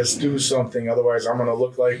 I need to do something, otherwise I'm going to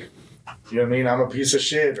look like, you know what I mean? I'm a piece of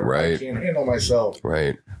shit, or I Right. can't handle myself.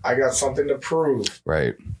 Right. I got something to prove.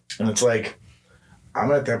 Right. And it's like,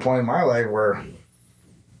 I'm at that point in my life where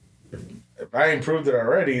if I ain't proved it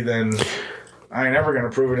already, then I ain't ever going to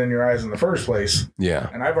prove it in your eyes in the first place. Yeah.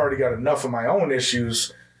 And I've already got enough of my own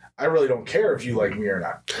issues. I really don't care if you like me or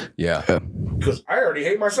not, Yeah. because I already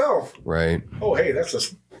hate myself. Right. Oh, hey, that's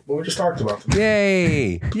just what we just talked about.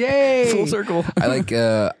 Yay. Full circle. I like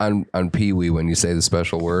on Pee-wee when you say the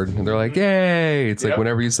special word, and they're like, yay. It's like Yep.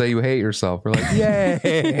 whenever you say you hate yourself, we're like,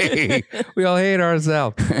 yay. We all hate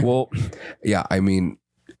ourselves. Well, yeah, I mean,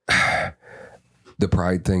 the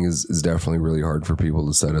pride thing is definitely really hard for people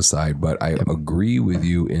to set aside, but I agree with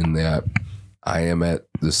you in that I am at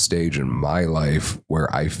the stage in my life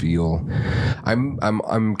where I feel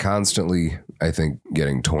I'm constantly, I think,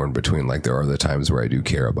 getting torn between, like, there are the times where I do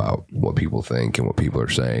care about what people think and what people are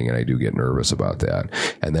saying, and I do get nervous about that.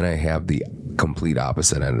 And then I have the complete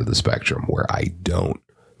opposite end of the spectrum where I don't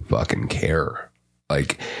fucking care.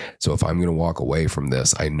 Like, so if I'm going to walk away from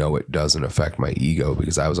this, I know it doesn't affect my ego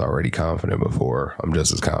because I was already confident before. I'm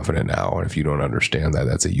just as confident now. And if you don't understand that,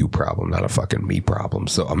 that's a you problem, not a fucking me problem.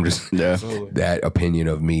 So I'm just, that opinion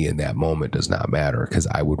of me in that moment does not matter, because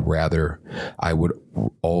I would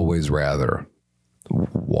always rather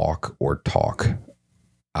walk or talk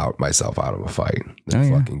myself out of a fight than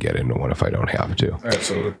fucking get into one if I don't have to.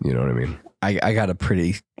 Absolutely. You know what I mean? I got a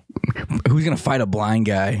pretty. Who's gonna fight a blind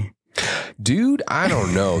guy? Dude, I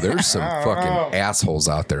don't know. There's some fucking assholes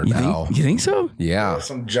out there now. You think so? Yeah.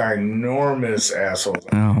 Some ginormous assholes.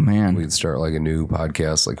 Oh man, We'd start like a new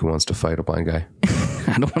podcast, like Who Wants to Fight a Blind Guy?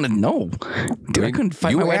 I don't want to know, dude. I couldn't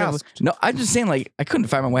fight You my way out of. asked. No, I'm just saying, like, I couldn't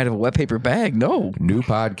fight my way out of a wet paper bag. No. New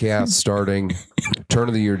podcast starting turn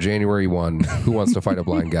of the year, January 1. Who Wants to Fight a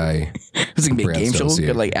Blind Guy? This is gonna be a Brad game show. Stone, You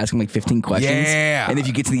gotta like ask him like 15 questions. Yeah. And if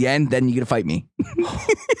you get to the end, then you get to fight me.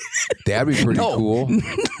 That'd be pretty No. cool.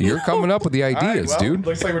 You're coming up with the All right, ideas, well, dude.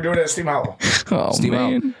 Looks like we're doing it at Steam Hollow. Oh Steam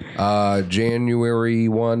man. out. January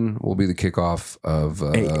 1 will be the kickoff of.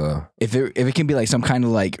 If it can be like some kind of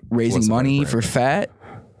like raising What's the money brand? for fat,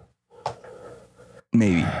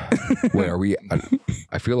 maybe. Wait, are we?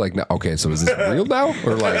 I feel like now. Okay, so is this real now,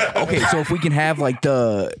 or like? Okay, so if we can have like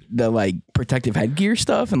the like protective headgear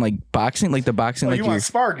stuff and like boxing, like the boxing, Oh, like you your want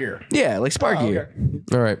spar gear? yeah, like spar Oh, gear.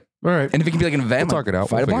 okay. All right. And if it can be like an event, We'll like, talk it out.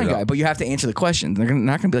 fight We'll a blind figure it guy, out. but you have to answer the questions. They're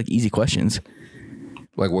not going to be like easy questions.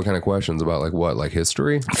 Like what kind of questions about like what, like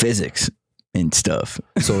history? Physics and stuff.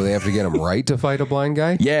 So they have to get him right to fight a blind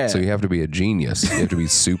guy? Yeah. So you have to be a genius. You have to be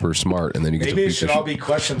super smart, and then you get Maybe to it beat should the all be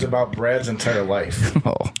questions about Brad's entire life.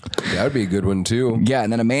 Oh, That would be a good one too. yeah.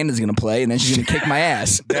 And then Amanda's going to play, and then she's going to kick my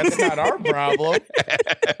ass. That's not our problem.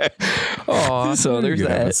 Oh, So there's good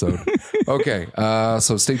that. episode. Okay,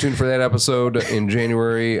 so stay tuned for that episode in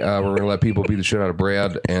January. We're going to let people beat the shit out of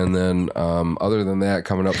Brad, and then other than that,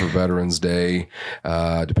 coming up for Veterans Day,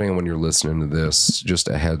 depending on when you're listening to this, just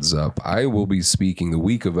a heads up, I will be speaking the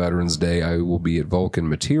week of Veterans Day. I will be at Vulcan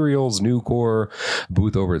Materials, Nucor,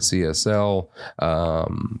 booth over at CSL,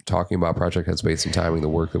 talking about Project Headspace and Timing, the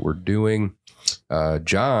work that we're doing.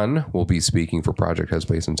 John will be speaking for Project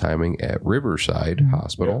Headspace and Timing at Riverside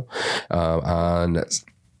Hospital on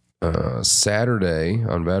Saturday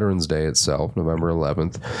on Veterans Day itself, November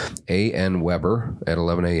 11th, A.N. Weber at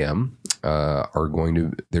 11 a.m.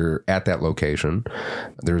 They're at that location.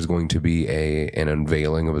 There's going to be an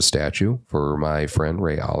unveiling of a statue for my friend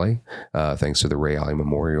Ray Ollie, thanks to the Ray Ollie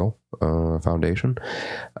Memorial Foundation.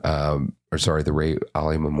 The Ray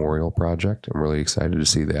Ollie Memorial Project. I'm really excited to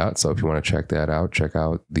see that. So if you want to check that out, check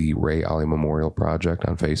out the Ray Ollie Memorial Project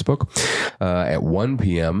on Facebook. At 1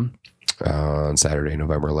 p.m. On Saturday,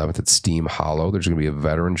 November 11th at Steam Hollow. There's going to be a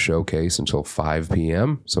veteran showcase until 5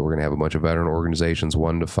 p.m. So we're going to have a bunch of veteran organizations,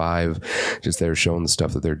 1 to 5, just there showing the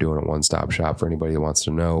stuff that they're doing at One Stop Shop for anybody that wants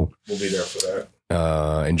to know. We'll be there for that.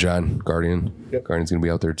 And John, Guardian. Yep. Guardian's going to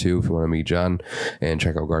be out there too if you want to meet John and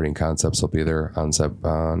check out Guardian Concepts. He'll be there on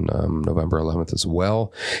November 11th as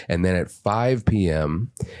well. And then at 5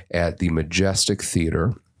 p.m. at the Majestic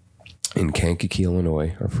Theater in Kankakee,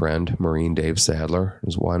 Illinois, our friend Marine Dave Sadler,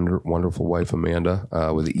 his wonderful wife Amanda,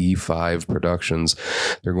 with E5 Productions.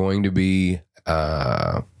 They're going to be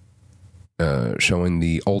showing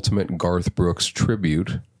the Ultimate Garth Brooks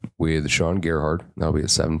tribute with Sean Gerhardt. That'll be at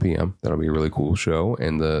 7 p.m. That'll be a really cool show.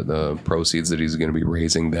 And the proceeds that he's going to be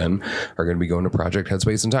raising then are going to be going to Project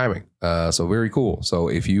Headspace and Timing. So very cool. So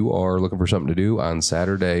if you are looking for something to do on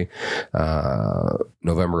Saturday,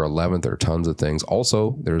 November 11th, there are tons of things.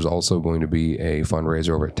 Also, there's also going to be a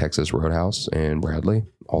fundraiser over at Texas Roadhouse in Bradley,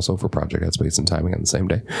 also for Project Headspace and Timing on the same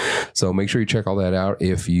day. So make sure you check all that out.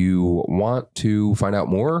 If you want to find out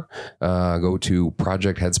more, go to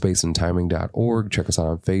projectheadspaceandtiming.org. Check us out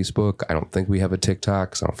on Facebook. I don't think we have a TikTok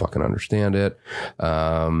because I don't fucking understand it.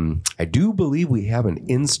 I do believe we have an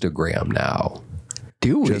Instagram now.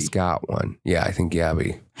 Do we? Just got one. Yeah, I think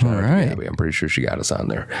Gabby. All right. Gabby. I'm pretty sure she got us on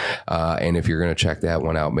there. And if you're going to check that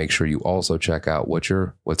one out, make sure you also check out what's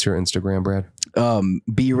your Instagram, Brad?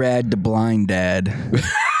 B-Rad the Blind Dad.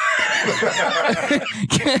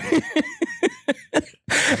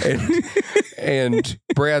 and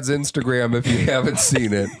Brad's Instagram, if you haven't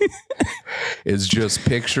seen it, is just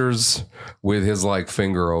pictures with his like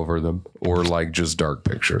finger over them, or like just dark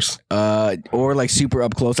pictures, or like super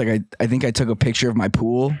up close. Like I think I took a picture of my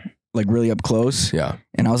pool, like really up close. Yeah,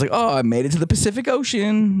 and I was like, oh, I made it to the Pacific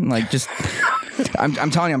Ocean. Like just,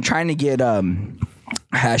 I'm telling you, I'm trying to get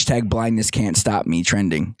hashtag blindness can't stop me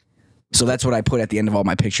trending. So that's what I put at the end of all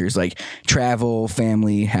my pictures, like travel,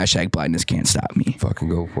 family, hashtag blindness can't stop me. Fucking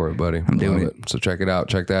go for it, buddy. I'm doing it. So check it out.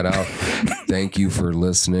 Check that out. Thank you for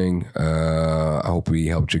listening. I hope we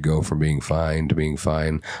helped you go from being fine to being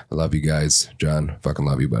fine. I love you guys. John, fucking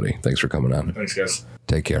love you, buddy. Thanks for coming on. Thanks, guys.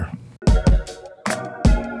 Take care.